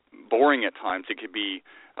boring at times. It could be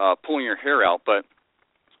pulling your hair out, but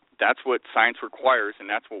that's what science requires, and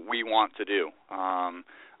that's what we want to do.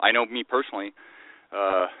 I know me personally,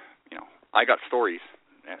 I got stories.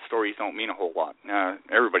 Stories don't mean a whole lot.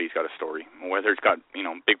 Everybody's got a story, whether it's got,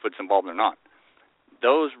 Bigfoot's involved or not.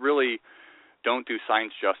 Those really don't do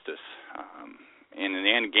science justice. And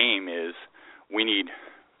the end game is we need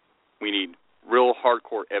real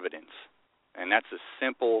hardcore evidence. And that's a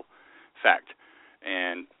simple fact.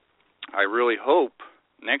 And I really hope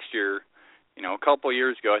next year, a couple of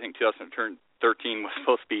years ago, I think 2013 was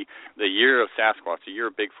supposed to be the year of Sasquatch, the year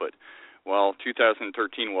of Bigfoot. Well,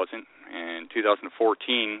 2013 wasn't, and 2014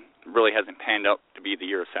 really hasn't panned out to be the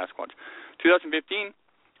year of Sasquatch. 2015,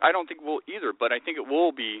 I don't think it will either, but I think it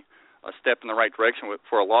will be a step in the right direction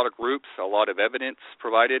for a lot of groups, a lot of evidence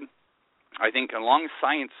provided. I think as long as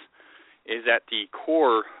science is at the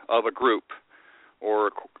core of a group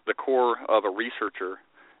or the core of a researcher,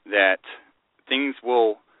 that things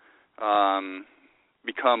will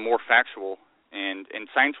become more factual, and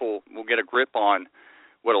science will get a grip on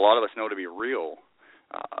what a lot of us know to be real.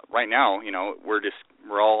 Right now,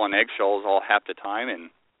 we're all on eggshells all half the time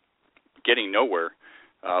and getting nowhere.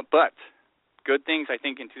 But good things, I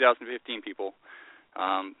think, in 2015, people.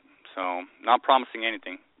 So not promising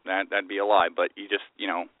anything. That'd be a lie. But you just,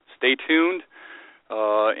 stay tuned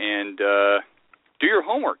and do your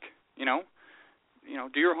homework.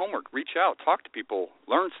 Do your homework. Reach out, talk to people,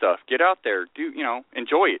 learn stuff, get out there,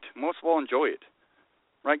 enjoy it. Most of all, enjoy it.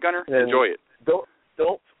 Right, Gunnar? And enjoy it.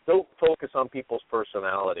 Don't focus on people's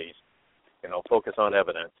personalities. Focus on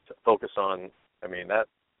evidence. Focus on,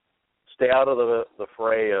 stay out of the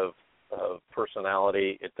fray of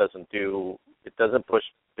personality. It doesn't push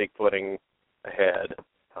Bigfooting ahead.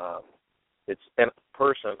 And a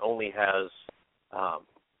person only has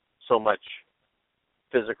so much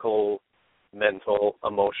physical, mental,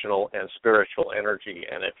 emotional, and spiritual energy.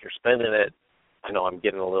 And if you're spending it, I know I'm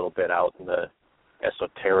getting a little bit out in the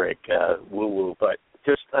esoteric woo-woo, but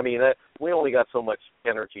we only got so much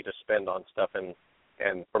energy to spend on stuff. And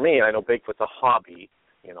for me, I know Bigfoot's a hobby.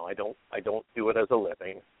 I don't do it as a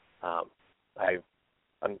living. I'm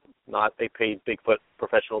not a paid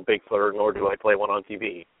professional Bigfooter, nor do I play one on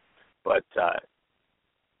TV. But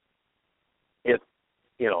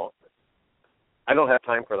I don't have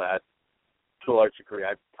time for that to a large degree.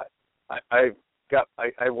 I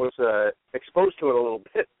was exposed to it a little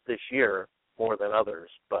bit this year more than others,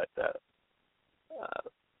 but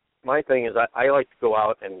my thing is I like to go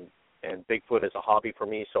out and Bigfoot is a hobby for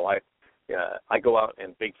me, so I go out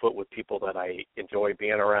and Bigfoot with people that I enjoy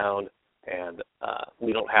being around, and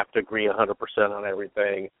we don't have to agree 100% on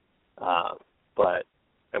everything,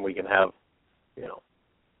 and we can have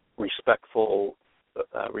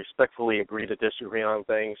respectfully agree to disagree on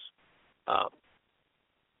things. I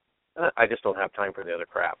just don't have time for the other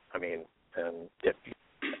crap.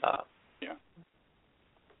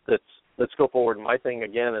 Let's go forward. My thing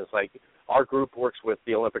again is our group works with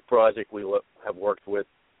the Olympic Project. We have worked with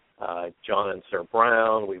John and Sarah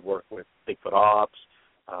Brown. We've worked with Bigfoot Ops.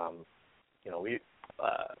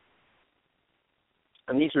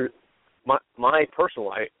 And these are my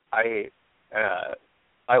personal. I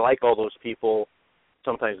like all those people.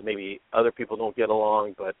 Sometimes maybe other people don't get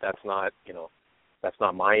along, but that's not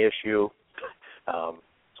my issue.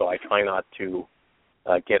 So I try not to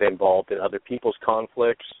get involved in other people's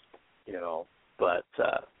conflicts, But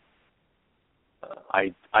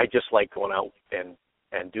I just like going out and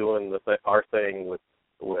doing our thing with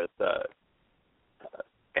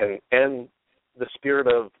and the spirit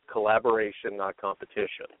of collaboration, not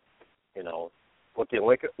competition. What the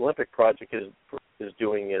Olympic Project is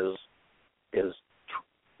doing is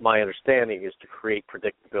my understanding is to create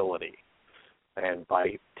predictability, and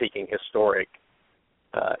by taking historic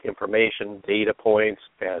information, data points,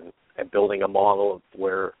 and building a model of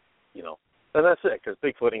where and that's it. Because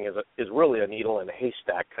Bigfooting is really a needle in a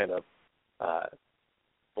haystack kind of.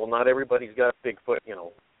 Not everybody's got Bigfoot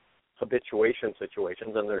habituation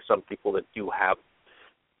situations, and there's some people that do have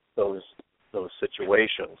those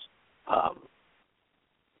situations,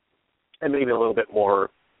 and maybe a little bit more.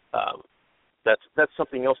 That's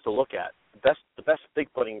something else to look at. The best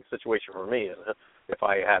Bigfooting situation for me is if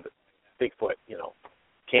I had Bigfoot,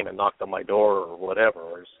 came and knocked on my door or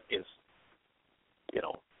whatever, is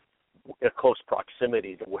in close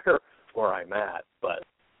proximity to where I'm at. But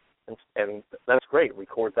and that's great.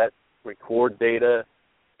 Record data.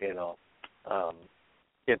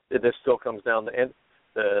 This still comes down to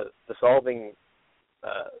the solving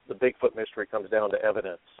the Bigfoot mystery comes down to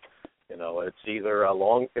evidence. It's either a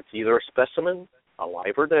specimen,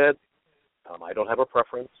 alive or dead. I don't have a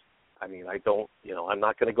preference. I'm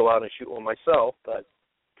not going to go out and shoot one myself, but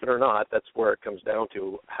if or not, that's where it comes down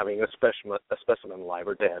to having a specimen alive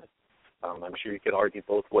or dead. I'm sure you could argue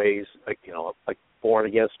both ways, like for and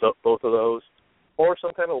against both of those, or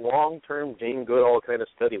some kind of long-term Jane Goodall kind of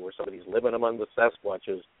study where somebody's living among the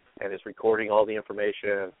Sasquatches and is recording all the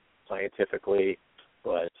information scientifically,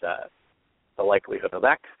 but the likelihood of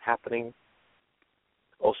that happening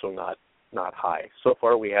also not high. So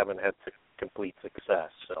far, we haven't had complete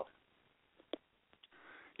success. So,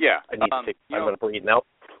 yeah, I'm going to breathe now.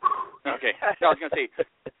 Okay, I was going to say,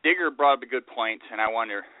 Digger brought up a good point, and I want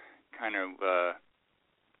to kind of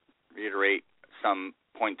reiterate some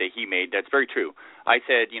point that he made. That's very true. I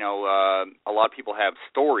said, a lot of people have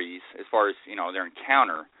stories as far as their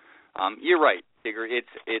encounter. You're right, Digger.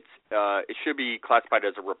 It should be classified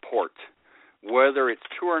as a report. Whether it's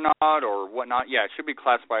true or not or whatnot, yeah, it should be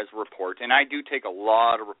classified as a report. And I do take a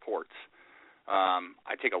lot of reports.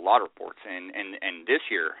 I take a lot of reports. And this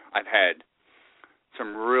year I've had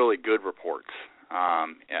some really good reports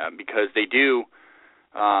because they do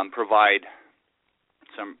provide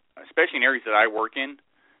some, especially in areas that I work in,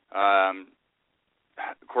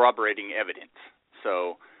 corroborating evidence.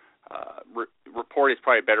 So report is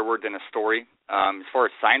probably a better word than a story. As far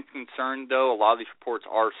as science is concerned, though, a lot of these reports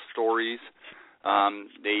are stories.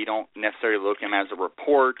 They don't necessarily look at them as a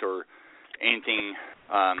report or anything.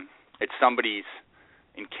 It's somebody's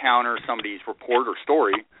encounter, somebody's report or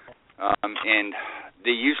story, and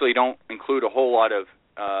they usually don't include a whole lot of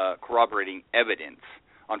corroborating evidence,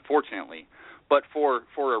 unfortunately. But for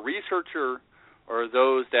a researcher or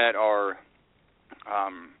those that are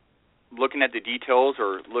looking at the details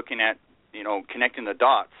or looking at, connecting the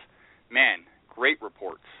dots, man, great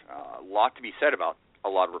reports. A lot to be said about a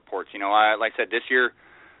lot of reports. You know, like I said, this year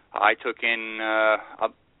I took in,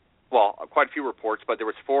 quite a few reports, but there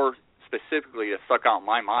was 4 specifically that stuck out in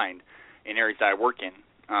my mind in areas that I work in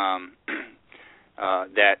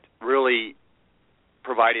that really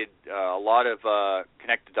provided a lot of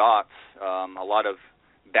connected dots, a lot of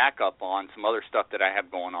backup on some other stuff that I have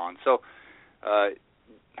going on. So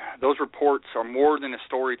those reports are more than a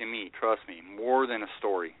story to me, trust me, more than a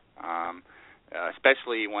story,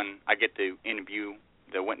 especially when I get to interview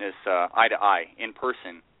the witness eye to eye in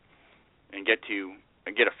person and get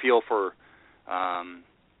a feel for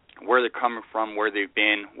where they're coming from, where they've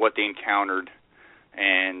been, what they encountered,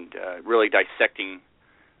 and really dissecting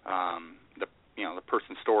the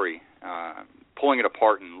person's story, pulling it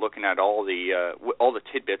apart and looking at all the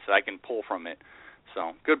tidbits that I can pull from it.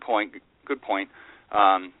 So good point.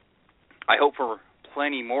 I hope for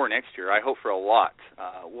plenty more next year. I hope for a lot.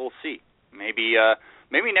 We'll see. Maybe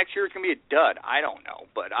next year it's gonna be a dud. I don't know,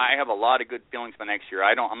 but I have a lot of good feelings about next year.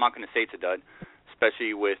 I'm not going to say it's a dud,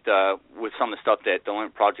 especially with some of the stuff that the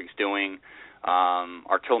Limit Project's doing,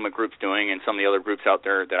 our Tillamook group's doing, and some of the other groups out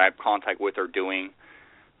there that I have contact with are doing.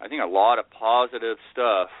 I think a lot of positive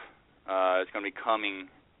stuff is going to be coming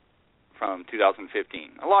from 2015.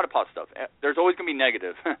 A lot of positive stuff. There's always going to be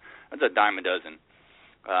negative. That's a dime a dozen.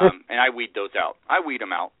 And I weed those out. I weed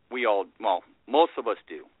them out. Most of us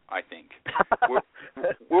do, I think.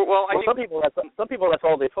 Some people that's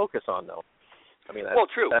all they focus on, though. I mean,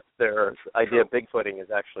 true. That's their idea of Bigfooting is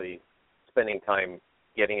actually spending time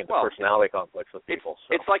getting into personality conflicts with people.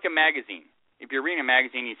 It's like a magazine. If you're reading a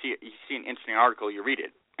magazine, you see an interesting article, you read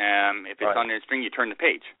it. If it's on the string, you turn the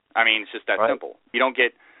page. I mean, it's just that simple. You don't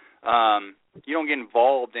get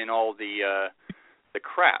involved in all the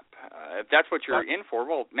crap. If that's what you're in for,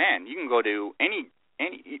 well, man, you can go to any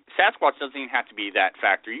Sasquatch doesn't even have to be that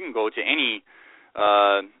factor. You can go to any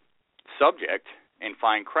subject and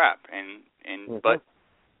find crap. But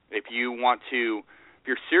if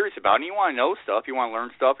you're serious about it, and you want to know stuff, you want to learn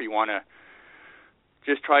stuff, or you want to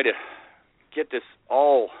just try to get this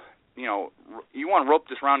all, you want to rope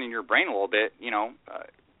this around in your brain a little bit,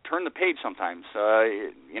 turn the page sometimes.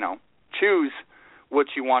 Choose what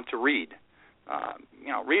you want to read.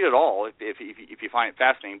 Read it all if you find it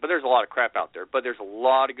fascinating. But there's a lot of crap out there. But there's a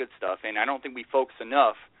lot of good stuff, and I don't think we focus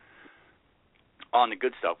enough on the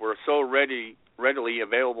good stuff. We're so readily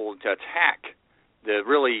available to attack the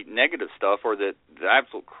really negative stuff or the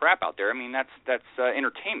absolute crap out there. I mean, that's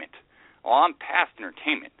entertainment. Well, I'm past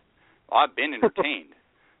entertainment. I've been entertained.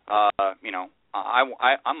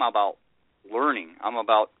 I'm about learning. I'm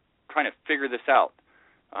about trying to figure this out.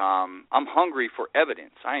 I'm hungry for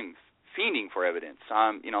evidence. I'm fiending for evidence.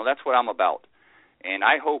 That's what I'm about. And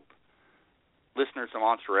I hope listeners of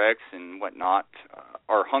Monster X and whatnot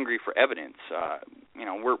are hungry for evidence.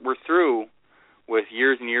 We're through with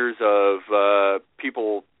years and years of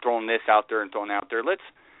people throwing this out there and throwing out there. Let's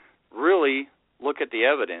really look at the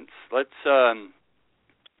evidence. Let's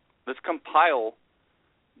compile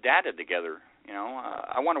data together.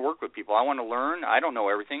 I want to work with people. I want to learn. I don't know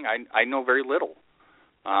everything. I know very little.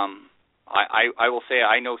 I will say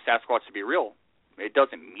I know Sasquatch to be real. It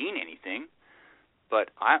doesn't mean anything, but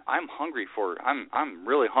I'm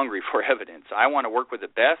really hungry for evidence. I want to work with the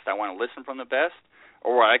best. I want to listen from the best,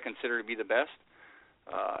 or what I consider to be the best.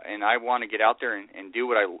 And I want to get out there and do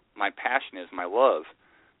what my passion is, my love.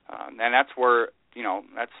 And that's where,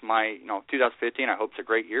 that's my, 2015, I hope it's a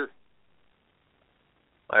great year.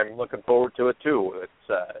 I'm looking forward to it, too. It's,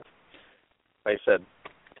 like I said,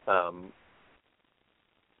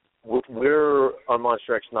 we're on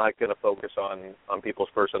Monster X not going to focus on people's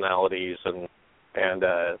personalities and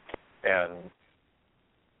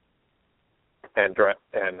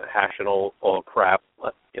hashing all crap.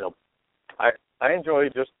 I enjoy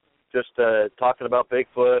just talking about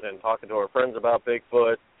Bigfoot and talking to our friends about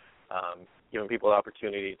Bigfoot, giving people the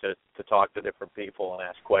opportunity to talk to different people and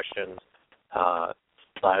ask questions.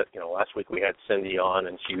 Last week we had Cindy on,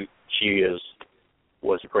 and she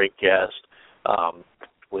was a great guest.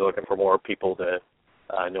 We're looking for more people to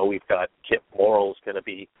know. We've got Kip Morrell's going to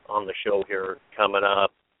be on the show here coming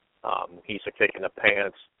up. He's a kick in the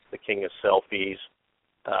pants, the king of selfies.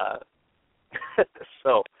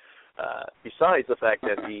 So besides the fact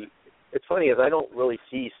that it's funny is I don't really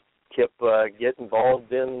see Kip get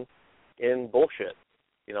involved in bullshit.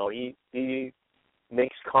 He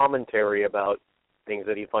makes commentary about things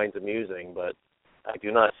that he finds amusing, but I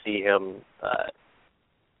do not see him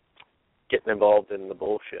getting involved in the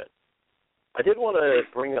bullshit. I did want to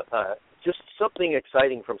bring up just something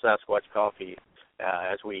exciting from Sasquatch Coffee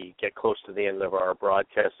as we get close to the end of our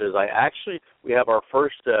broadcast. We have our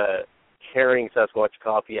first carrying Sasquatch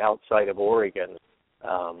coffee outside of Oregon,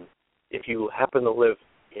 if you happen to live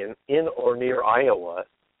in or near Iowa,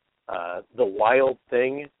 the Wild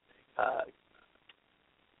Thing,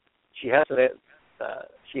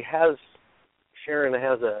 Sharon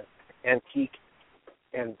has a antique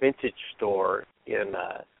and vintage store in,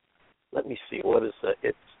 let me see, what is it?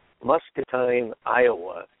 It's Muscatine,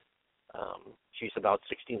 Iowa. She's about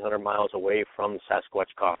 1,600 miles away from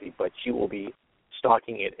Sasquatch Coffee, but she will be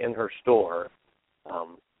stocking it in her store.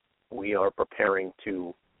 We are preparing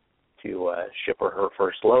to ship her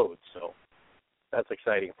first load, so that's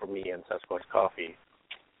exciting for me and Sasquatch Coffee.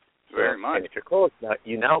 Very much. And if you're close,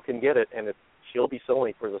 you now can get it, and she'll be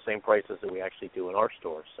selling for the same prices that we actually do in our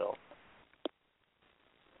store. So,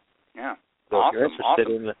 yeah, so awesome. If you're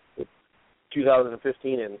interested in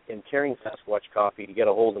 2015 in carrying Sasquatch Coffee, to get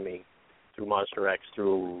a hold of me through Monster X,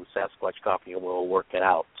 through Sasquatch Coffee, and we'll work it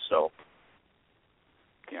out. So,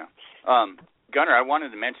 yeah. Gunnar, I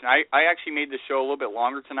wanted to mention, I actually made the show a little bit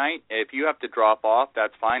longer tonight. If you have to drop off,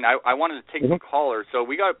 that's fine. I wanted to take some callers, so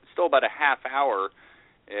we got still about a half hour,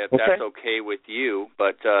 if that's okay with you.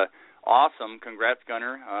 But awesome, congrats,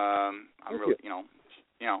 Gunnar. I'm really,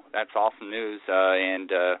 that's awesome news, and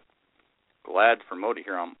glad for Mo to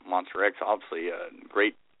hear on Monster X. Obviously,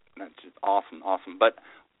 great. That's just awesome. But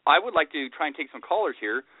I would like to try and take some callers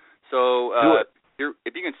here. So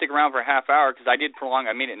if you can stick around for a half hour, because I did prolong.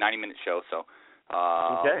 I made it a 90-minute show, so.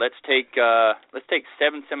 Let's take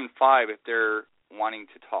 775 if they're wanting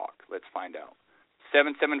to talk. Let's find out.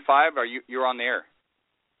 775, you're on the air.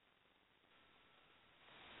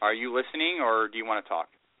 Are you listening, or do you want to talk?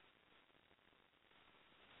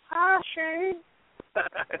 Hi, Shane.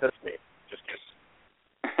 That's me. Just kidding.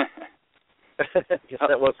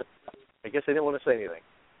 I guess I didn't want to say anything.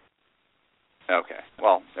 Okay.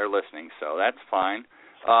 Well, they're listening, so that's fine.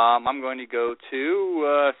 I'm going to go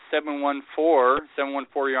to 714.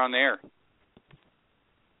 714, you're on the air.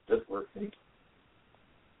 Just listening.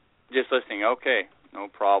 Just listening. Okay, no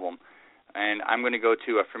problem. And I'm going to go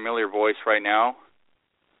to a familiar voice right now.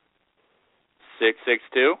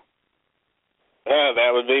 662.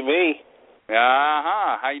 That would be me.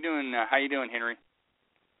 How you doing? How you doing, Henry?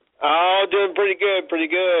 Oh, doing pretty good.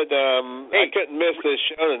 I couldn't miss this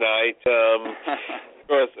show tonight. Of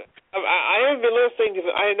course, I have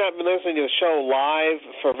not been listening to the show live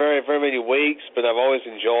for very, very many weeks, but I've always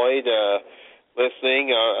enjoyed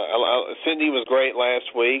listening. Cindy was great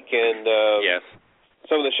last week, and yes,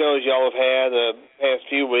 some of the shows y'all have had the past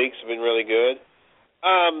few weeks have been really good.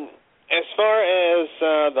 As far as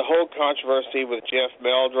the whole controversy with Jeff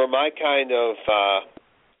Meldrum, I kind of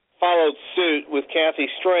followed suit with Kathy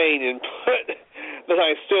Strain and put that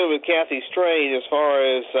I stood with Kathy Strain as far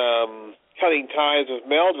as cutting ties with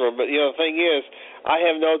Meldrum. But, the thing is, I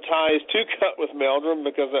have no ties to cut with Meldrum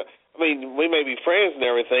because, we may be friends and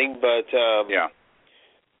everything, but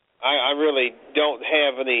I really don't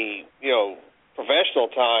have any, professional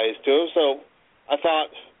ties to him. So I thought,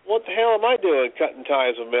 what the hell am I doing cutting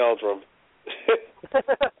ties with Meldrum?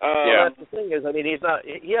 That's the thing is,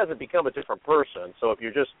 he hasn't become a different person. So if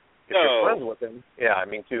you're friends with him,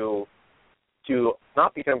 to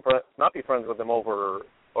not be friends with him over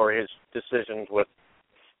or his decisions to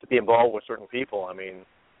be involved with certain people. Of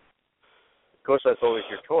course, that's always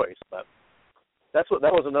your choice. But that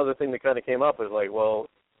was another thing that kind of came up is like, well,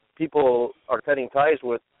 people are cutting ties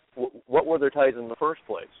with what were their ties in the first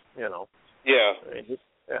place? Yeah.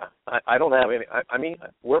 I don't have any.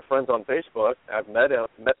 We're friends on Facebook. I've met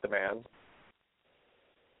the man,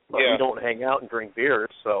 but we don't hang out and drink beers.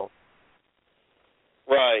 So.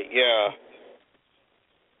 Right. Yeah.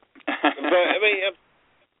 But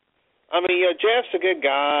Jeff's a good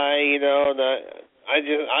guy. And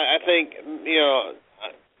I think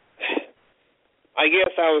I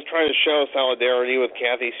guess I was trying to show solidarity with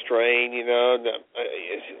Kathy Strain.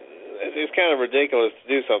 It's kind of ridiculous to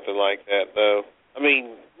do something like that, though.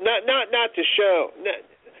 Not to show.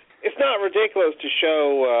 It's not ridiculous to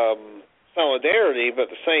show solidarity,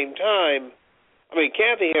 but at the same time,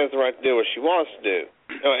 Kathy has the right to do what she wants to do.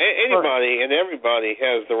 Anybody and everybody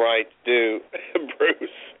has the right to do.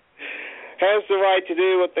 Bruce has the right to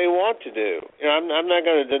do what they want to do. I'm not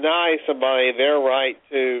going to deny somebody their right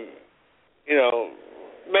to,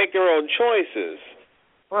 make their own choices.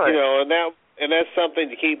 Right. And that's something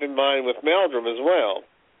to keep in mind with Meldrum as well.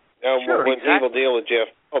 When people deal with Jeff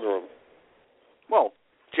Meldrum. Well,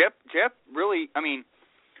 Jeff really,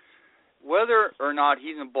 whether or not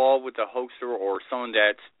he's involved with a hoaxer or someone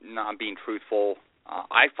that's not being truthful,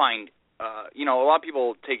 I find, a lot of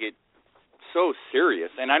people take it so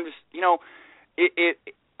serious. And I'm just, and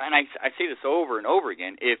I say this over and over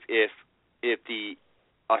again, if the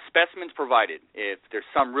specimens provided, if there's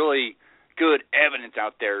some really good evidence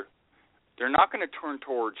out there, they're not going to turn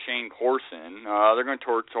toward Shane Corson. They're going to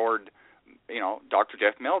turn toward, Dr.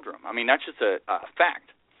 Jeff Meldrum. I mean, that's just a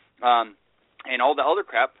fact. And all the other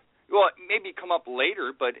crap, well, it maybe come up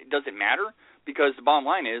later, but it doesn't matter, because the bottom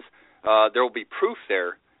line is there will be proof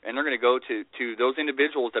there, and they're going to go to those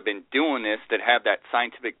individuals that have been doing this, that have that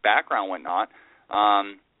scientific background and whatnot,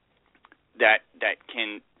 that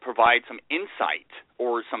can provide some insight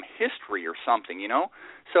or some history or something,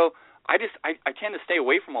 So I tend to stay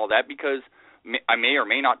away from all that, because I may or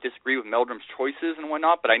may not disagree with Meldrum's choices and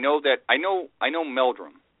whatnot, but I know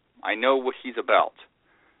Meldrum. I know what he's about.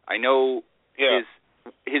 I know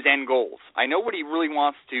his end goals. I know what he really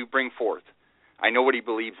wants to bring forth. I know what he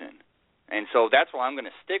believes in. And so that's what I'm going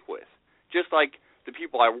to stick with. Just like the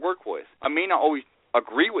people I work with. I may not always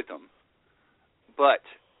agree with them, but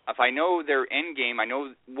if I know their end game, I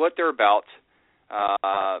know what they're about,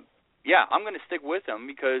 I'm going to stick with them,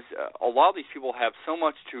 because a lot of these people have so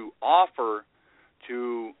much to offer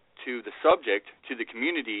to the subject, to the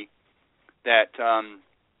community, that,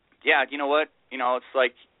 you know what? It's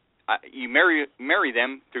like you marry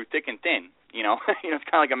them through thick and thin. It's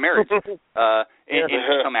kind of like a marriage in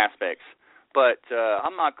some aspects. But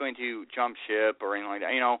I'm not going to jump ship or anything like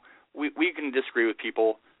that. We can disagree with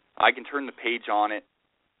people. I can turn the page on it.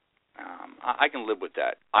 I can live with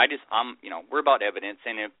that. We're about evidence,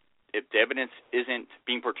 and if the evidence isn't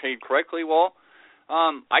being portrayed correctly, well,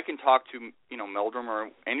 I can talk to Meldrum or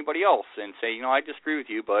anybody else and say, I disagree with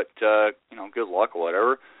you, but good luck or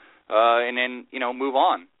whatever, and then move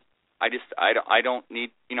on. I don't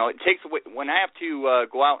need it takes away when I have to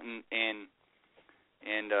go out and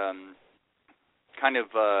kind of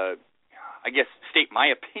state my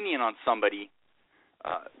opinion on somebody.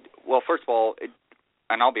 Well, first of all,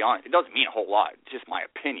 and I'll be honest, it doesn't mean a whole lot. It's just my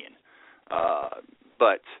opinion.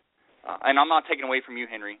 But and I'm not taking away from you,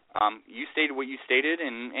 Henry. You stated what you stated,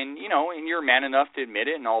 and you're a man enough to admit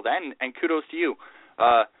it and all that, and kudos to you.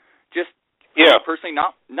 Personally,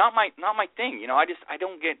 not my thing. I just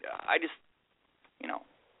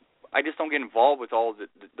don't get involved with all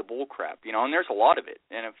the bull crap. And there's a lot of it,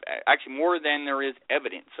 and actually more than there is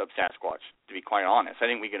evidence of Sasquatch. To be quite honest, I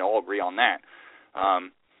think we can all agree on that.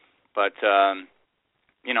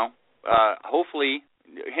 Hopefully,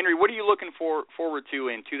 Henry, what are you looking forward to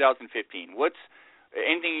in 2015? What's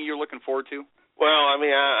anything you're looking forward to? Well,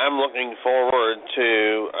 I'm looking forward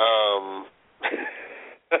to.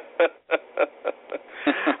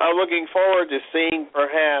 I'm looking forward to seeing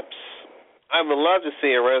perhaps. I would love to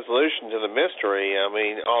see a resolution to the mystery.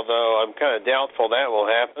 Although I'm kind of doubtful that will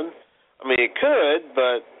happen. It could,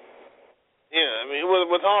 but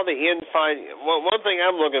with all the infighting, one thing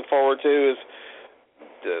I'm looking forward to is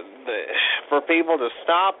for people to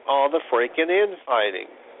stop all the freaking infighting.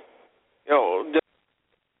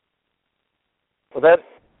 Well,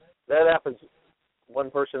 that happens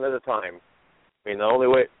one person at a time. The only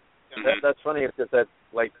way that's funny is that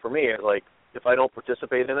like for me, like if I don't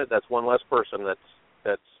participate in it, that's one less person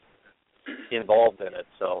that's involved in it.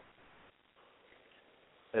 So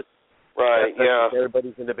it's right. That's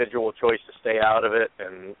everybody's individual choice to stay out of it,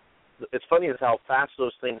 and it's funny is how fast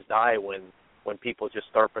those things die when people just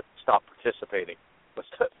stop participating.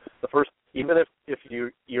 The first, even if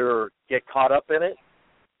you get caught up in it,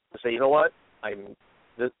 to say, you know what,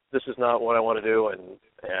 this is not what I want to do,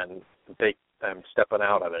 and I'm stepping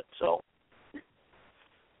out of it. So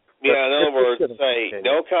in other words, say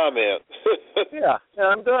no comment. yeah,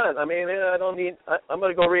 I'm done. I don't need. I'm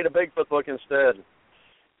going to go read a Bigfoot book instead.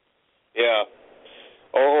 Yeah,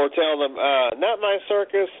 or tell them, not my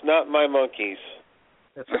circus, not my monkeys.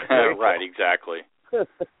 Right, exactly.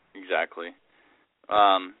 Exactly.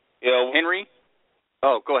 Henry?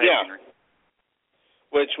 Oh, go ahead, Henry.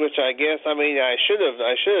 Which I guess I should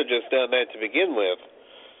have just done that to begin with.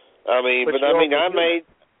 I made.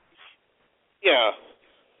 Yeah.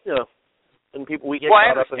 And people we get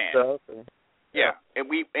caught up in stuff. And, and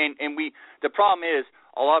we the problem is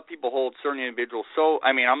a lot of people hold certain individuals. So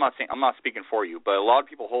I'm not speaking for you, but a lot of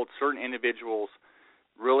people hold certain individuals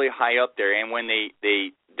really high up there, and when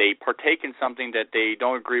they partake in something that they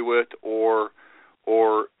don't agree with or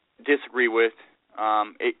disagree with,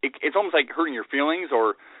 it's almost like hurting your feelings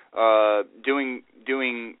or doing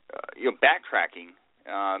backtracking.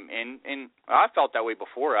 And I felt that way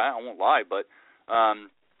before. I won't lie, but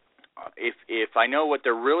if I know what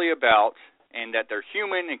they're really about and that they're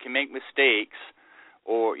human and can make mistakes,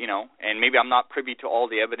 or and maybe I'm not privy to all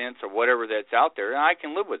the evidence or whatever that's out there, I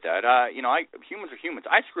can live with that. Humans are humans.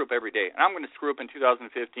 I screw up every day, and I'm going to screw up in 2015.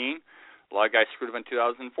 A lot of guys screwed up in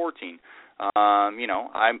 2014. I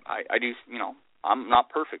do. I'm not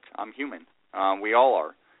perfect. I'm human. We all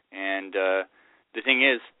are. And the thing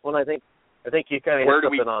is, well, I think you kind of hit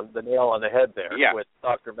something on the nail on the head there with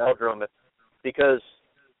Dr. Meldrum, because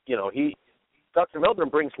Dr.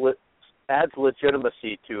 Meldrum adds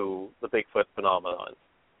legitimacy to the Bigfoot phenomenon.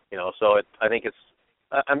 So I think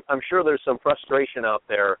I'm sure there's some frustration out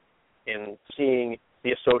there in seeing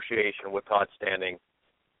the association with Todd Standing,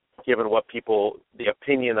 given what the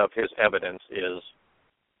opinion of his evidence is.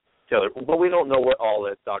 But we don't know what all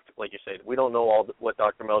that like you said, we don't know what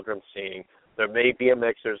Dr. Meldrum's seeing. There may be a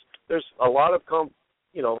mix. There's a lot of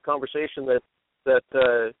conversation that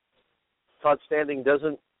Todd Standing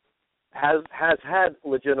has had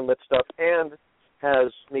legitimate stuff and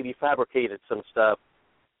has maybe fabricated some stuff.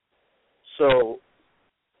 So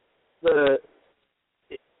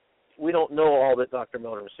we don't know all that Dr.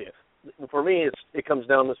 Meldrum sees. For me, it comes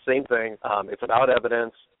down to the same thing. It's about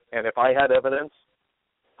evidence, and if I had evidence,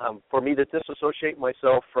 for me to disassociate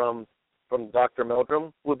myself from Dr.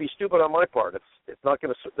 Meldrum would be stupid on my part. It's not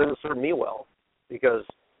doesn't serve me well, because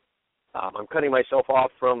I'm cutting myself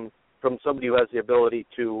off from somebody who has the ability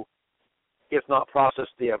to, if not process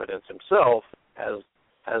the evidence himself, has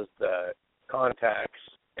the contacts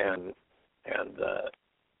and the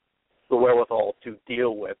wherewithal to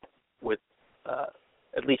deal with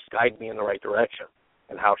at least guide me in the right direction.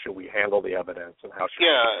 And how should we handle the evidence? And how should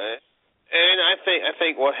And I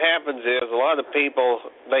think what happens is a lot of people,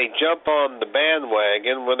 they jump on the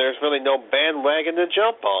bandwagon when there's really no bandwagon to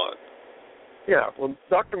jump on. Yeah, well,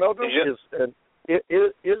 Dr. Meldrum is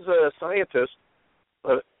a scientist,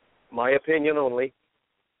 but my opinion only.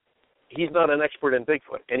 He's not an expert in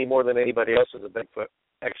Bigfoot any more than anybody else is a Bigfoot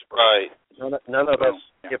expert. Right. None of us,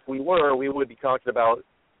 if we were, we would be talking about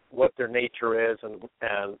what their nature is, and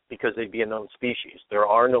because they'd be a known species. There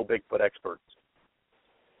are no Bigfoot experts.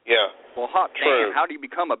 Yeah. Well, man, how do you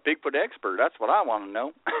become a Bigfoot expert? That's what I want to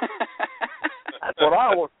know. That's what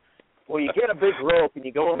I want. Well, you get a big rope and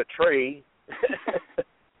you go in a tree.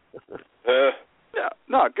 Yeah,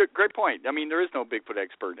 no, great point. I mean, there is no Bigfoot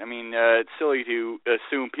expert. I mean, it's silly to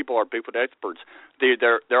assume people are Bigfoot experts.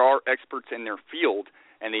 There are experts in their field,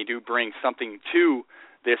 and they do bring something to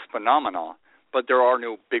this phenomena, but there are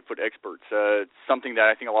no Bigfoot experts. It's something that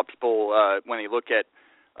I think a lot of people, when they look at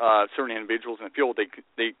certain individuals in the field,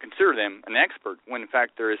 they consider them an expert, when in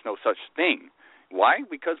fact there is no such thing. Why?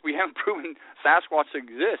 Because we haven't proven Sasquatch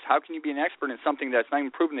exists. How can you be an expert in something that's not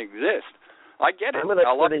even proven to exist? I get it. I'm an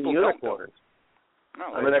expert in unicorns.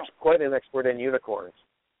 I'm quite an expert in unicorns,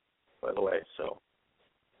 by the way. So.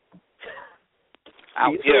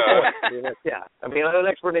 Ouch. Yeah. I mean, I'm an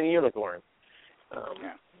expert in unicorns.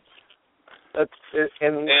 That's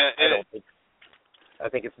and I don't think. I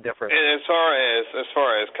think it's different. And as far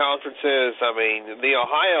as conferences, I mean, the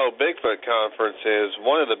Ohio Bigfoot Conference is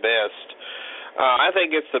one of the best. I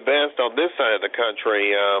think it's the best on this side of the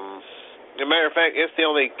country. As a matter of fact, it's the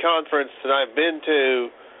only conference that I've been to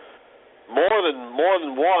more than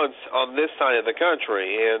once on this side of the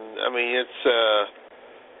country, and I mean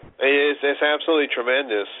it's absolutely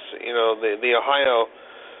tremendous. The Ohio,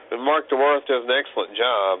 and Mark DeWorth does an excellent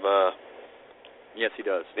job. Yes, he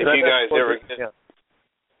does. If you guys ever get. Yeah.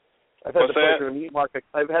 I've had the pleasure to meet Mark.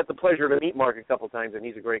 I've had the pleasure to meet Mark a couple of times, and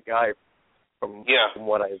he's a great guy from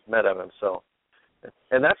what I've met of him. So,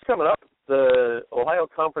 and that's coming up. The Ohio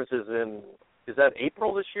conference is that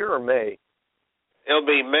April this year or May? It'll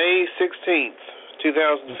be May 16th,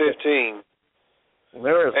 2015.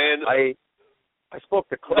 And I spoke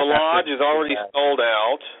to Cliff. The lodge is already sold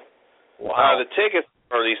out. Wow. The tickets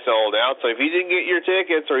are already sold out. So if you didn't get your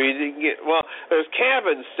tickets, or you didn't get, there's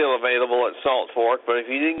cabins still available at Salt Fork. But if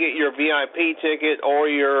you didn't get your VIP ticket or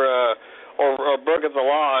your or book at the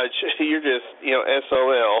lodge, you're just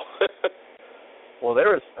SOL. Well,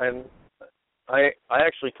 and I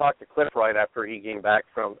actually talked to Cliff right after he came back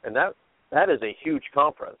from, and that is a huge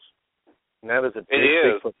conference. And that is a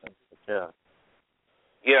big conference. Yeah.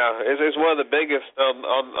 Yeah, it's one of the biggest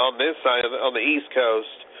on this side on the East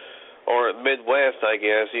Coast, or Midwest, I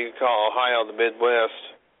guess. You could call Ohio the Midwest.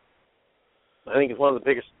 I think it's one of the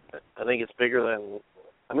biggest. I think it's bigger than.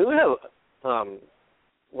 I mean, we have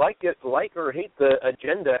like or hate the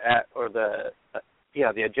agenda at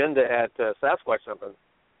the agenda at Sasquatch something.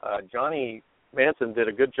 Johnny Manson did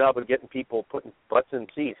a good job of getting people putting butts in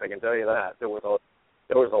seats. I can tell you that there was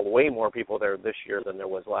a way more people there this year than there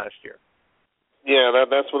was last year. Yeah,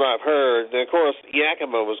 that's what I've heard. And of course,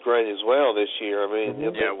 Yakima was great as well this year. I mean,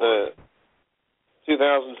 the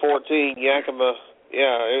 2014 Yakima.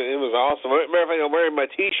 Yeah, it was awesome. Matter of fact, I'm wearing my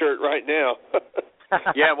T-shirt right now.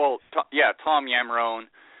 Tom Yamarone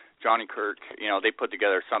Johnny Kirk, they put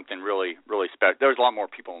together something really, really special. There was a lot more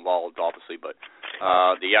people involved, obviously, but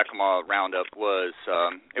the Yakima Roundup was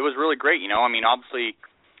it was really great. Obviously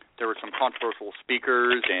there were some controversial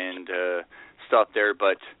speakers and stuff there,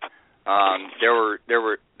 but there was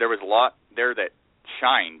a lot there that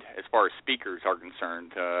shined as far as speakers are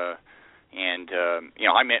concerned. I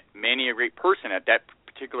met many a great person at that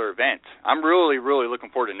particular event. I'm really, really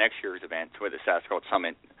looking forward to next year's event with the Sasquatch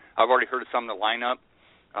Summit. I've already heard of some of the lineup.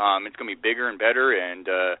 It's going to be bigger and better, and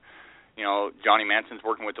Johnny Manson's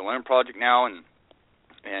working with the Limit Project now, and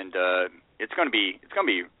it's going to be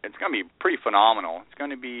pretty phenomenal. It's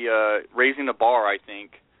going to be raising the bar, I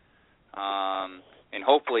think, and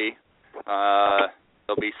hopefully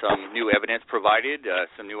there'll be some new evidence provided,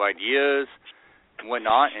 some new ideas and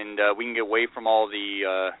whatnot, and we can get away from all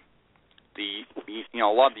a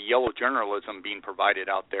lot of the yellow journalism being provided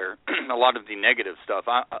out there, a lot of the negative stuff.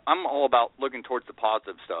 I'm all about looking towards the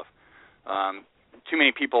positive stuff. Too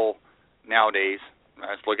many people nowadays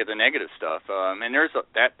just look at the negative stuff, and there's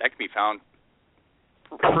that can be found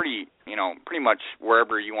pretty much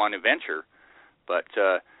wherever you want to venture. But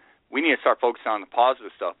we need to start focusing on the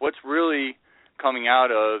positive stuff. What's really coming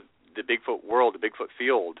out of the Bigfoot world, the Bigfoot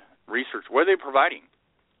field research? What are they providing?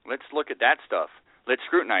 Let's look at that stuff. Let's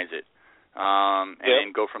scrutinize it. And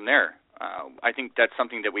then go from there. I think that's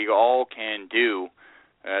something that we all can do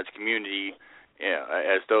as a community,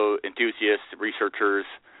 as though enthusiasts, researchers,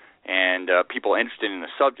 and people interested in the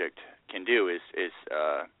subject can do is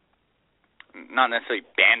not necessarily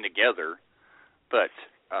band together, but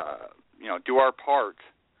do our part.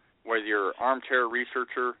 Whether you're an armchair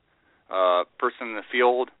researcher, person in the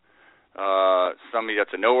field, somebody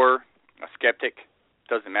that's a knower, a skeptic,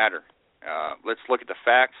 doesn't matter. Let's look at the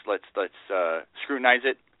facts. Let's scrutinize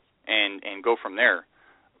it and go from there.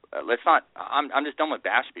 Let's not. I'm just done with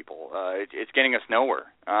bash people. It's getting us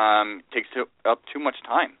nowhere. It takes up too much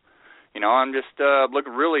time. I'm just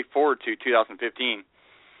looking really forward to 2015.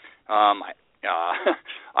 I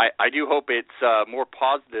do hope it's more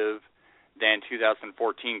positive than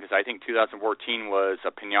 2014, because I think 2014 was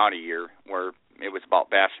a pinata year where it was about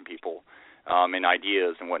bashing people and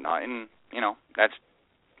ideas and whatnot. And that's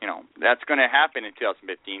going to happen in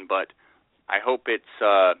 2015, but I hope it's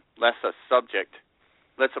less of a subject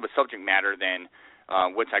matter than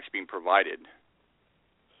what's actually being provided.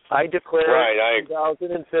 I declare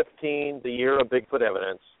 2015 the year of Bigfoot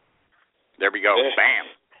evidence. There we go. Bam.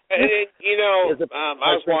 And,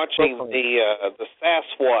 I was watching the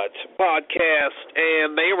Sasquatch podcast,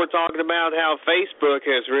 and they were talking about how Facebook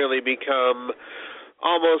has really become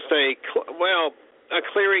almost a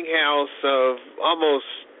clearinghouse of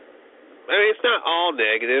almost. It's not all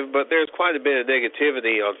negative, but there's quite a bit of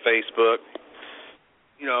negativity on Facebook.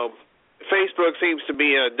 Facebook seems to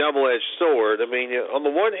be a double-edged sword. On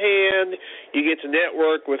the one hand, you get to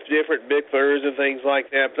network with different Bigfooters and things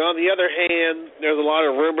like that, but on the other hand, there's a lot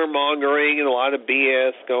of rumor mongering and a lot of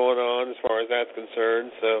BS going on as far as that's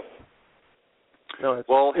concerned.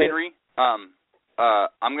 Well, Henry, I'm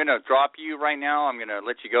going to drop you right now. I'm going to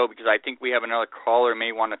let you go because I think we have another caller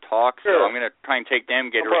may want to talk. Sure. So I'm going to try and take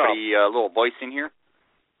them, get everybody a little voice in here.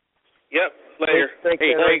 Yep, later.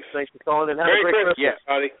 Thanks for calling in. Have a great Christmas. Yeah.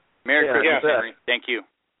 Merry Christmas, Henry. Thank you.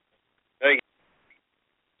 Thank you.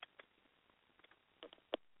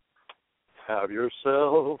 Have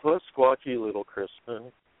yourself a squatchy little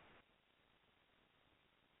Christmas.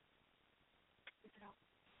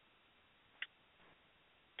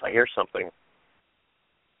 I hear something.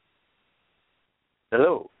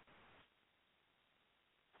 Hello.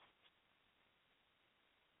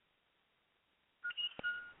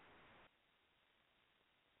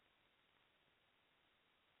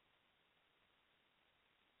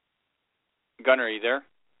 Gunnar, are you there?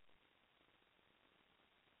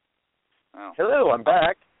 Oh. Hello, I'm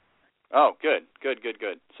back. Oh, good.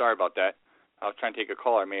 Sorry about that. I was trying to take a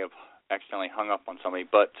call. I may have accidentally hung up on somebody.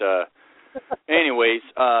 But anyways,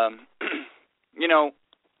 there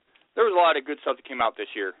was a lot of good stuff that came out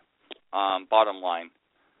this year, bottom line.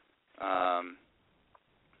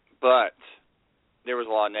 But there was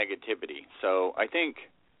a lot of negativity. So I think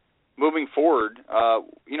moving forward,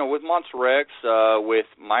 with Monson Rex, with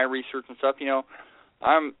my research and stuff,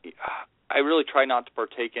 I really try not to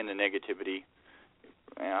partake in the negativity.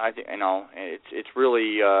 I think it's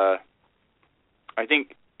really. I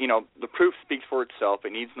think the proof speaks for itself.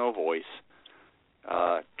 It needs no voice.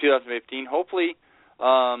 2015, hopefully,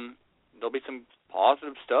 there'll be some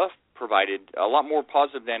positive stuff provided. A lot more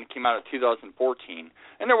positive than came out of 2014,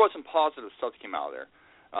 and there was some positive stuff that came out of there.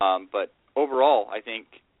 But overall, I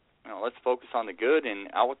think. Let's focus on the good and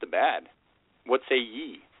out with the bad. What say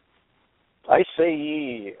ye? I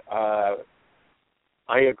say,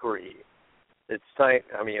 I agree. It's time.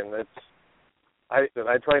 I mean,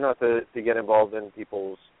 I try not to get involved in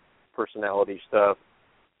people's personality stuff.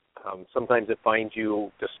 Sometimes it finds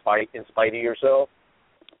you in spite of yourself.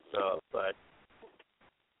 But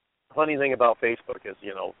funny thing about Facebook is,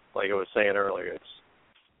 like I was saying earlier,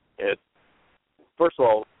 first of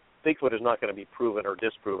all, Bigfoot is not going to be proven or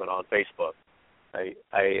disproven on Facebook. I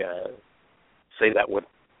say that with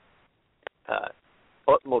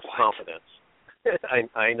utmost confidence.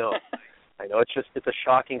 I know. It's a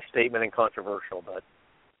shocking statement and controversial, but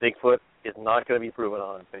Bigfoot is not going to be proven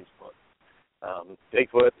on Facebook.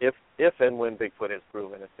 Bigfoot, if and when Bigfoot is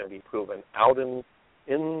proven, it's going to be proven out in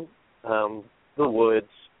the woods,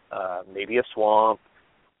 maybe a swamp,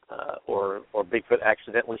 or Bigfoot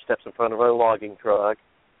accidentally steps in front of a logging truck.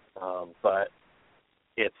 But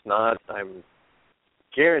it's not. I'm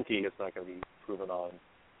guaranteed it's not going to be proven on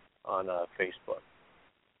Facebook.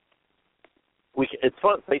 It's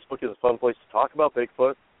fun. Facebook is a fun place to talk about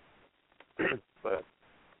Bigfoot, but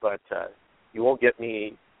you won't get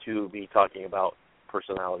me to be talking about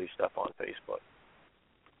personality stuff on Facebook.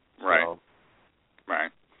 Right. So.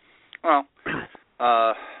 Right. Well,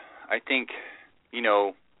 I think,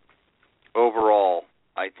 overall,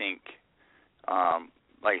 I think,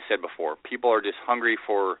 like I said before, people are just hungry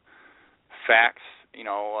for facts.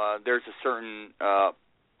 There's a certain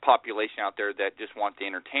population out there that just want the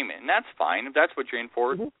entertainment, and that's fine. If that's what you're in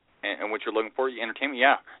for and what you're looking for, entertainment,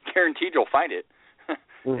 yeah, guaranteed you'll find it.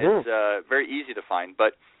 It's very easy to find.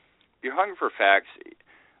 But if you're hungry for facts,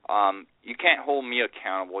 you can't hold me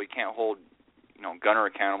accountable. You can't hold Gunnar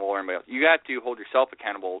accountable or anybody else. You have to hold yourself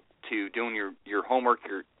accountable to doing your homework,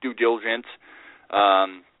 your due diligence.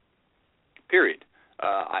 Period.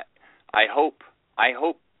 I hope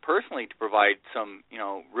personally to provide some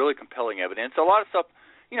really compelling evidence. A lot of stuff,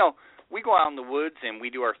 we go out in the woods and we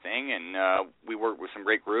do our thing, and we work with some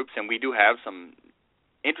great groups, and we do have some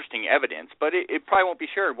interesting evidence, but it probably won't be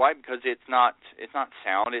shared. Why? Because it's not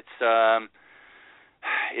sound. It's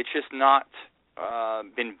just not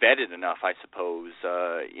been vetted enough, I suppose.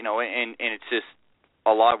 And it's just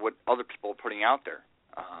a lot of what other people are putting out there.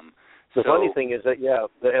 The funny thing is that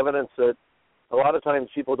the evidence that a lot of times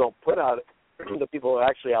people don't put out, the people who are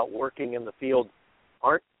actually out working in the field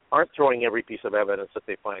aren't throwing every piece of evidence that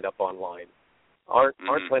they find up online. Aren't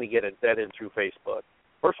trying to get it vetted through Facebook.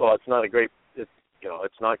 First of all, it's not a great.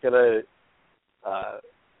 It's not going to.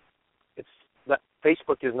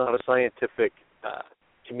 Facebook is not a scientific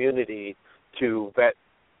community to vet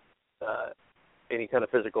any kind of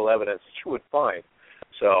physical evidence that you would find.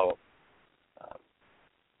 So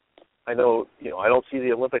I know, I don't see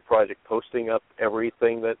the Olympic Project posting up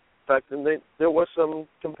everything that. In fact, and there was some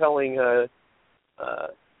compelling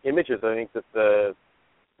images, I think, that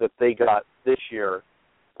they got this year.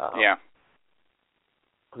 Yeah.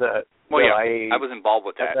 I was involved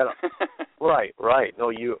with that. Right. No,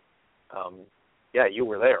 you, you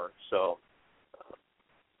were there. So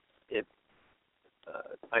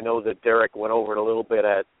I know that Derek went over it a little bit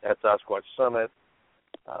at Sasquatch Summit,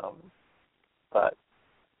 but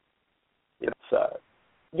it's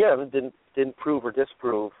it didn't prove or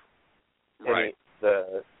disprove. Right.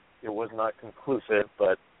 It was not conclusive,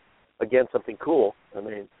 but again, something cool. I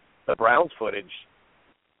mean, the Browns footage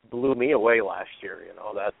blew me away last year.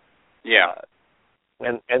 That. Yeah.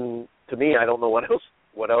 And to me, I don't know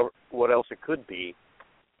what else it could be.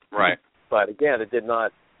 Right. But again, it did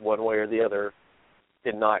not, one way or the other,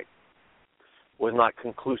 was not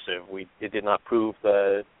conclusive. It did not prove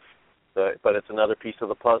but it's another piece of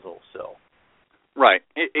the puzzle. So. Right.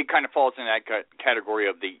 It kind of falls in that category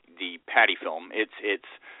of the Patty film. It's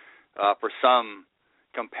for some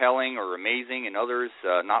compelling or amazing, and others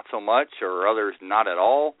not so much, or others not at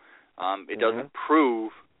all. It doesn't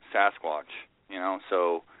prove Sasquatch,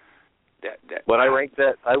 So that. But I rank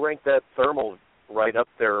that thermal right up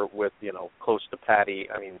there with close to Patty.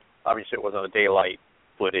 I mean, obviously it wasn't a daylight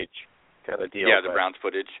footage kind of deal. Yeah, the Browns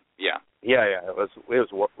footage. Yeah. Yeah. It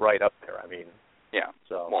was right up there. I mean. Yeah.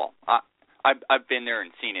 So. Well, I've been there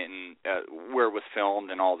and seen it, and where it was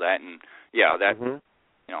filmed and all that, and that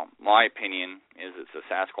my opinion is it's a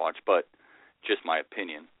Sasquatch, but just my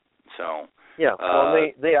opinion. So well,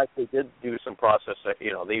 they actually did do some process.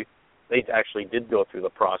 They actually did go through the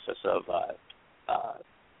process of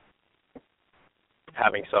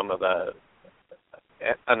having some of the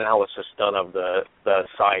analysis done of the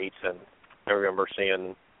sites, and I remember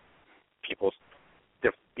seeing people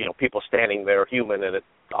standing there, human, and it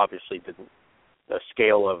obviously didn't. The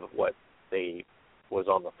scale of what was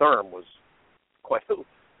on the therm was quite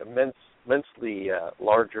immensely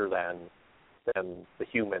larger than the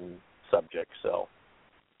human subject. So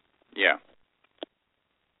yeah,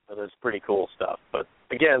 that's pretty cool stuff. But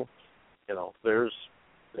again, there's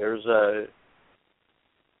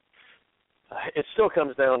it still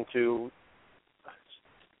comes down to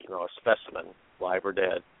a specimen, live or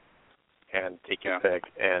dead, and take your pick,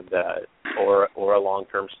 and or a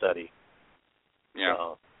long-term study.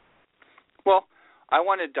 Yeah. Well, I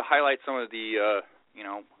wanted to highlight some of the,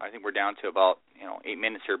 I think we're down to about 8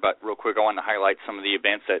 minutes here, but real quick, I wanted to highlight some of the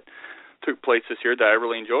events that took place this year that I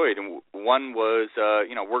really enjoyed. And one was,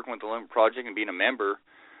 working with the Limit Project and being a member.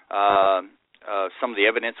 Some of the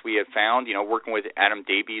evidence we had found, working with Adam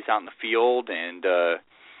Davies out in the field and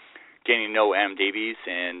getting to know Adam Davies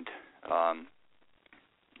and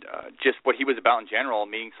just what he was about in general,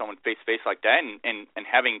 meeting someone face-to-face like that and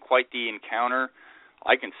having quite the encounter,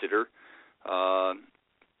 I consider,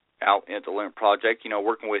 out at the Limit Project,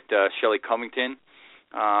 working with Shelley Covington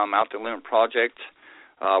out at the Limit Project,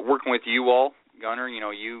 working with you all, Gunnar,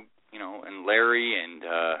 you and Larry and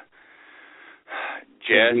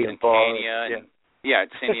Jess and Tanya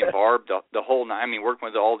and Cindy and Barb, the whole night. I mean, working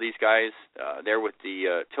with all these guys there with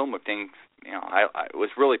the Tillamook thing, it was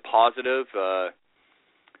really positive,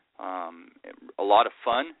 a lot of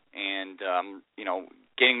fun, and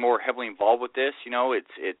getting more heavily involved with this.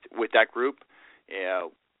 It's with that group.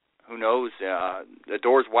 Who knows? The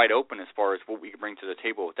door's wide open as far as what we can bring to the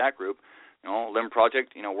table with that group. Limb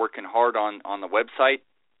Project, working hard on the website,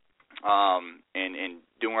 and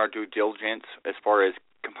doing our due diligence as far as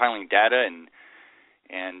compiling data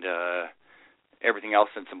and everything else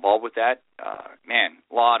that's involved with that. Man,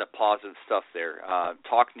 a lot of positive stuff there.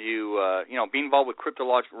 Talking to you, being involved with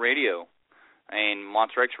Cryptological Radio and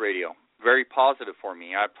Monster X Radio, very positive for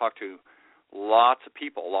me. I've talked to lots of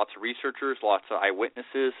people, lots of researchers, lots of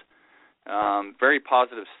eyewitnesses, very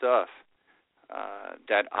positive stuff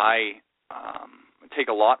that I take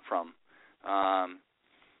a lot from.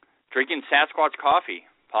 Drinking Sasquatch coffee,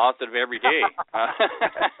 positive every day.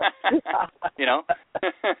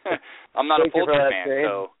 I'm not a Fulton fan,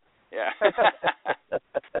 so yeah.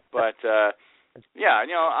 But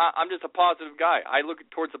I'm just a positive guy. I look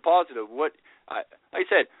towards the positive. Like I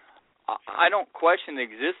said, I don't question the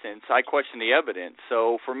existence. I question the evidence.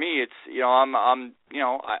 So for me, it's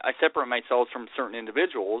I separate myself from certain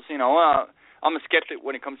individuals. I'm a skeptic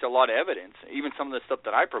when it comes to a lot of evidence, even some of the stuff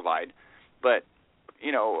that I provide. But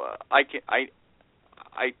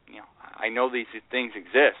I know these things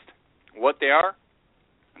exist. What they are,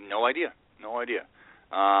 no idea.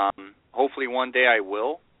 Hopefully one day I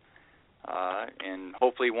will, and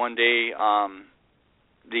hopefully one day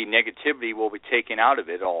the negativity will be taken out of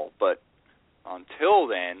it all. But until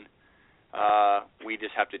then, we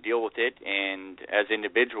just have to deal with it, and as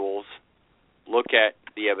individuals, look at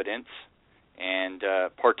the evidence and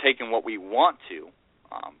partake in what we want to,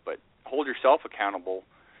 but hold yourself accountable.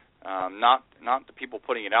 Not the people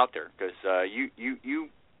putting it out there, because you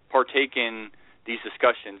partake in these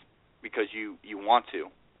discussions because you want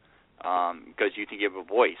to, because you think you have a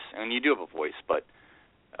voice, and you do have a voice. But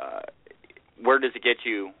where does it get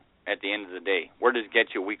you at the end of the day? Where does it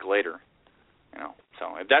get you a week later?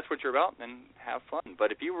 So if that's what you're about, then have fun.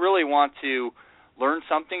 But if you really want to learn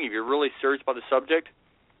something, if you're really serious about the subject,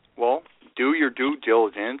 well, do your due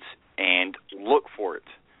diligence and look for it.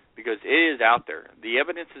 Because it is out there. The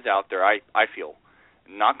evidence is out there, I feel.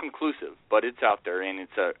 Not conclusive, but it's out there, and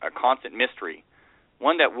it's a constant mystery.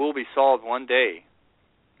 One that will be solved one day,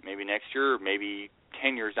 maybe next year, maybe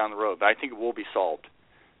 10 years down the road. But I think it will be solved.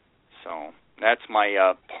 So that's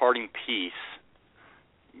my parting piece.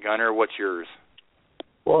 Gunnar, what's yours?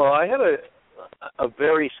 Well, I had a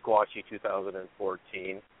very squatchy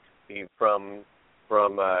 2014 from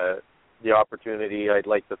the opportunity. I'd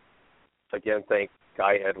like to, again, thank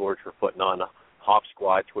Guy Edwards for putting on a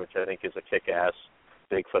Hopsquatch, which I think is a kick-ass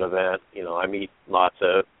Bigfoot event. I meet lots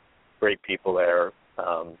of great people there.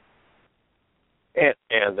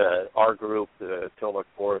 And our group, the Tillamook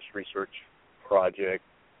Forest Research Project,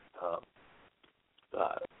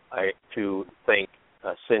 to thank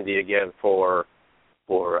Cindy again for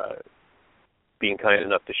being kind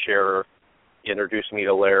enough to introduce me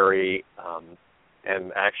to Larry.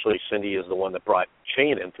 And actually, Cindy is the one that brought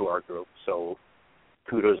Shane into our group, so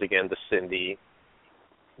kudos again to Cindy.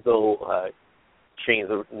 Though Shane's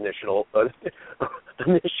initial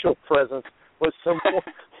presence was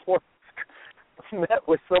met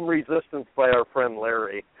with some resistance by our friend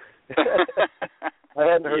Larry. I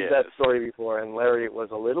hadn't heard that story before, and Larry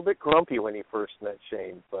was a little bit grumpy when he first met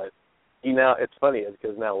Shane. But it's funny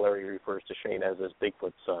because now Larry refers to Shane as his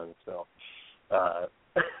Bigfoot son. So,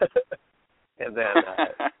 and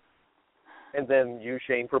then you,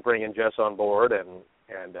 Shane, for bringing Jess on board, and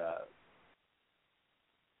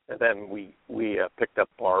then we picked up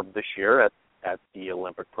Barb this year at the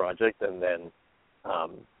Olympic Project, and then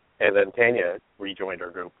Tanya rejoined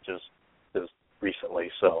our group just recently.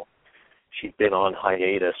 So she's been on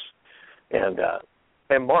hiatus, and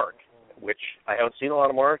Mark, which I haven't seen a lot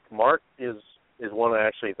of Mark. Mark is one of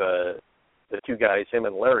actually the two guys, him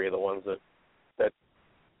and Larry, are the ones that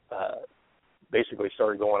basically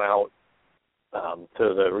started going out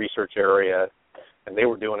to the research area, and they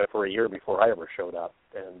were doing it for a year before I ever showed up,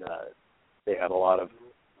 and they had a lot of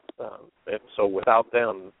so without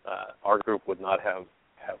them, our group would not have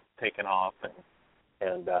taken off,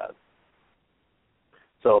 and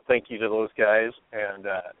so thank you to those guys, and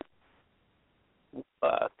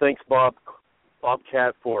thanks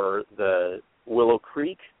Bobcat for the Willow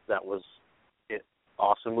Creek. That was an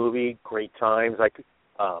awesome movie, great times.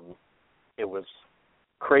 It was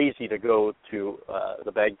crazy to go to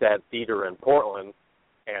the Baghdad Theater in Portland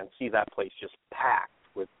and see that place just packed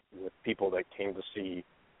with people that came to see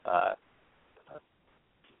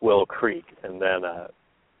Willow Creek, and then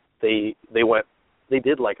they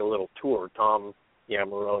did like a little tour. Tom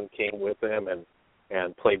Yamarone came with them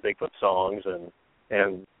and played Bigfoot songs,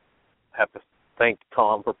 and have to thank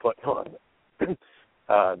Tom for putting on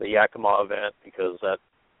the Yakima event, because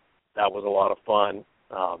that was a lot of fun.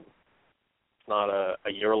 It's not a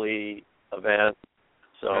yearly event,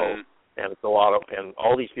 so and it's a lot of, and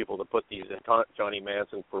all these people that put these in, Johnny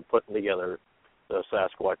Manson for putting together the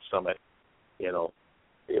Sasquatch Summit. You know,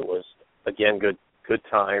 it was again good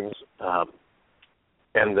times.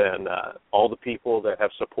 And then all the people that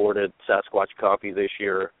have supported Sasquatch Coffee this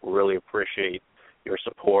year, really appreciate your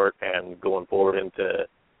support and going forward into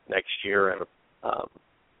next year.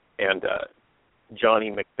 And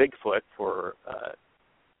Johnny McBigfoot for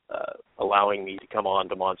allowing me to come on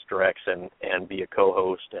to Monster X and be a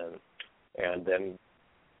co-host, and then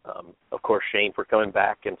of course Shane for coming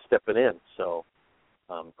back and stepping in. So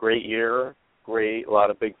great year, a lot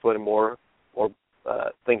of Bigfoot and more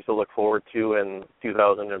things to look forward to in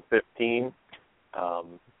 2015.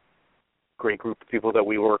 Great group of people that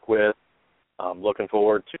we work with. Looking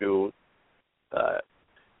forward to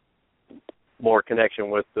more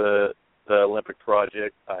connection with the Olympic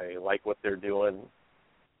Project. I like what they're doing,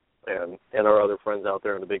 and our other friends out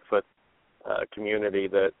there in the Bigfoot community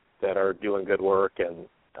that are doing good work, and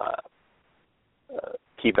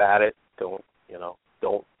keep at it. Don't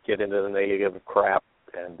get into the negative crap,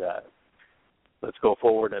 and let's go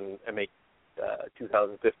forward and make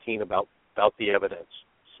 2015 about the evidence.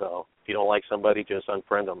 So if you don't like somebody, just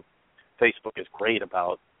unfriend them. Facebook is great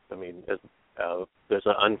about, there's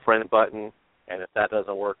an unfriend button, and if that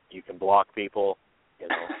doesn't work, you can block people,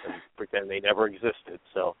 and pretend they never existed.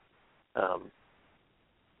 So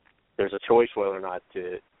there's a choice whether or not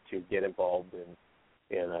to get involved in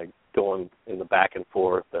going in the back and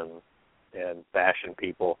forth and bashing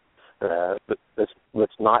people. But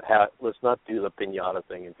let's not do the pinata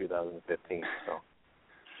thing in 2015. So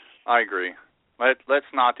I agree. Let's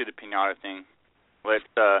not do the pinata thing. Let's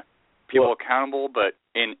people accountable, but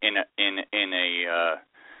in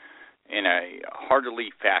a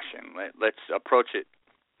heartily fashion. Let's approach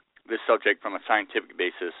this subject from a scientific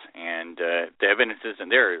basis, and the evidence isn't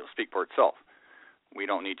there. It'll speak for itself. We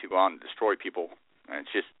don't need to go on and destroy people.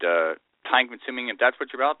 It's just time-consuming. If that's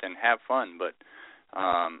what you're about, then have fun. But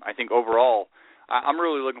I think overall, I'm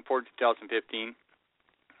really looking forward to 2015,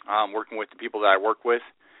 working with the people that I work with,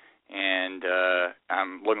 and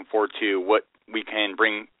I'm looking forward to what we can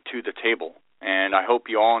bring to the table. And I hope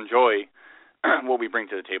you all enjoy what we bring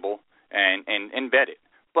to the table and vet it.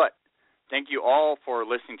 But thank you all for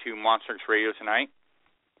listening to Monster X Radio tonight.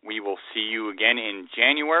 We will see you again in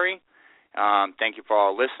January. Thank you for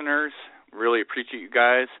all our listeners. Really appreciate you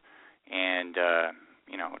guys. And,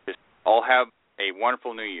 just all have a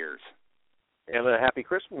wonderful New Year's. And a happy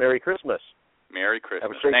Christmas. Merry Christmas. Merry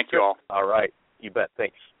Christmas. Thank you all. All right. You bet.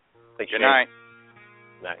 Thanks. Good night.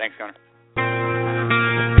 Thanks, Gunnar.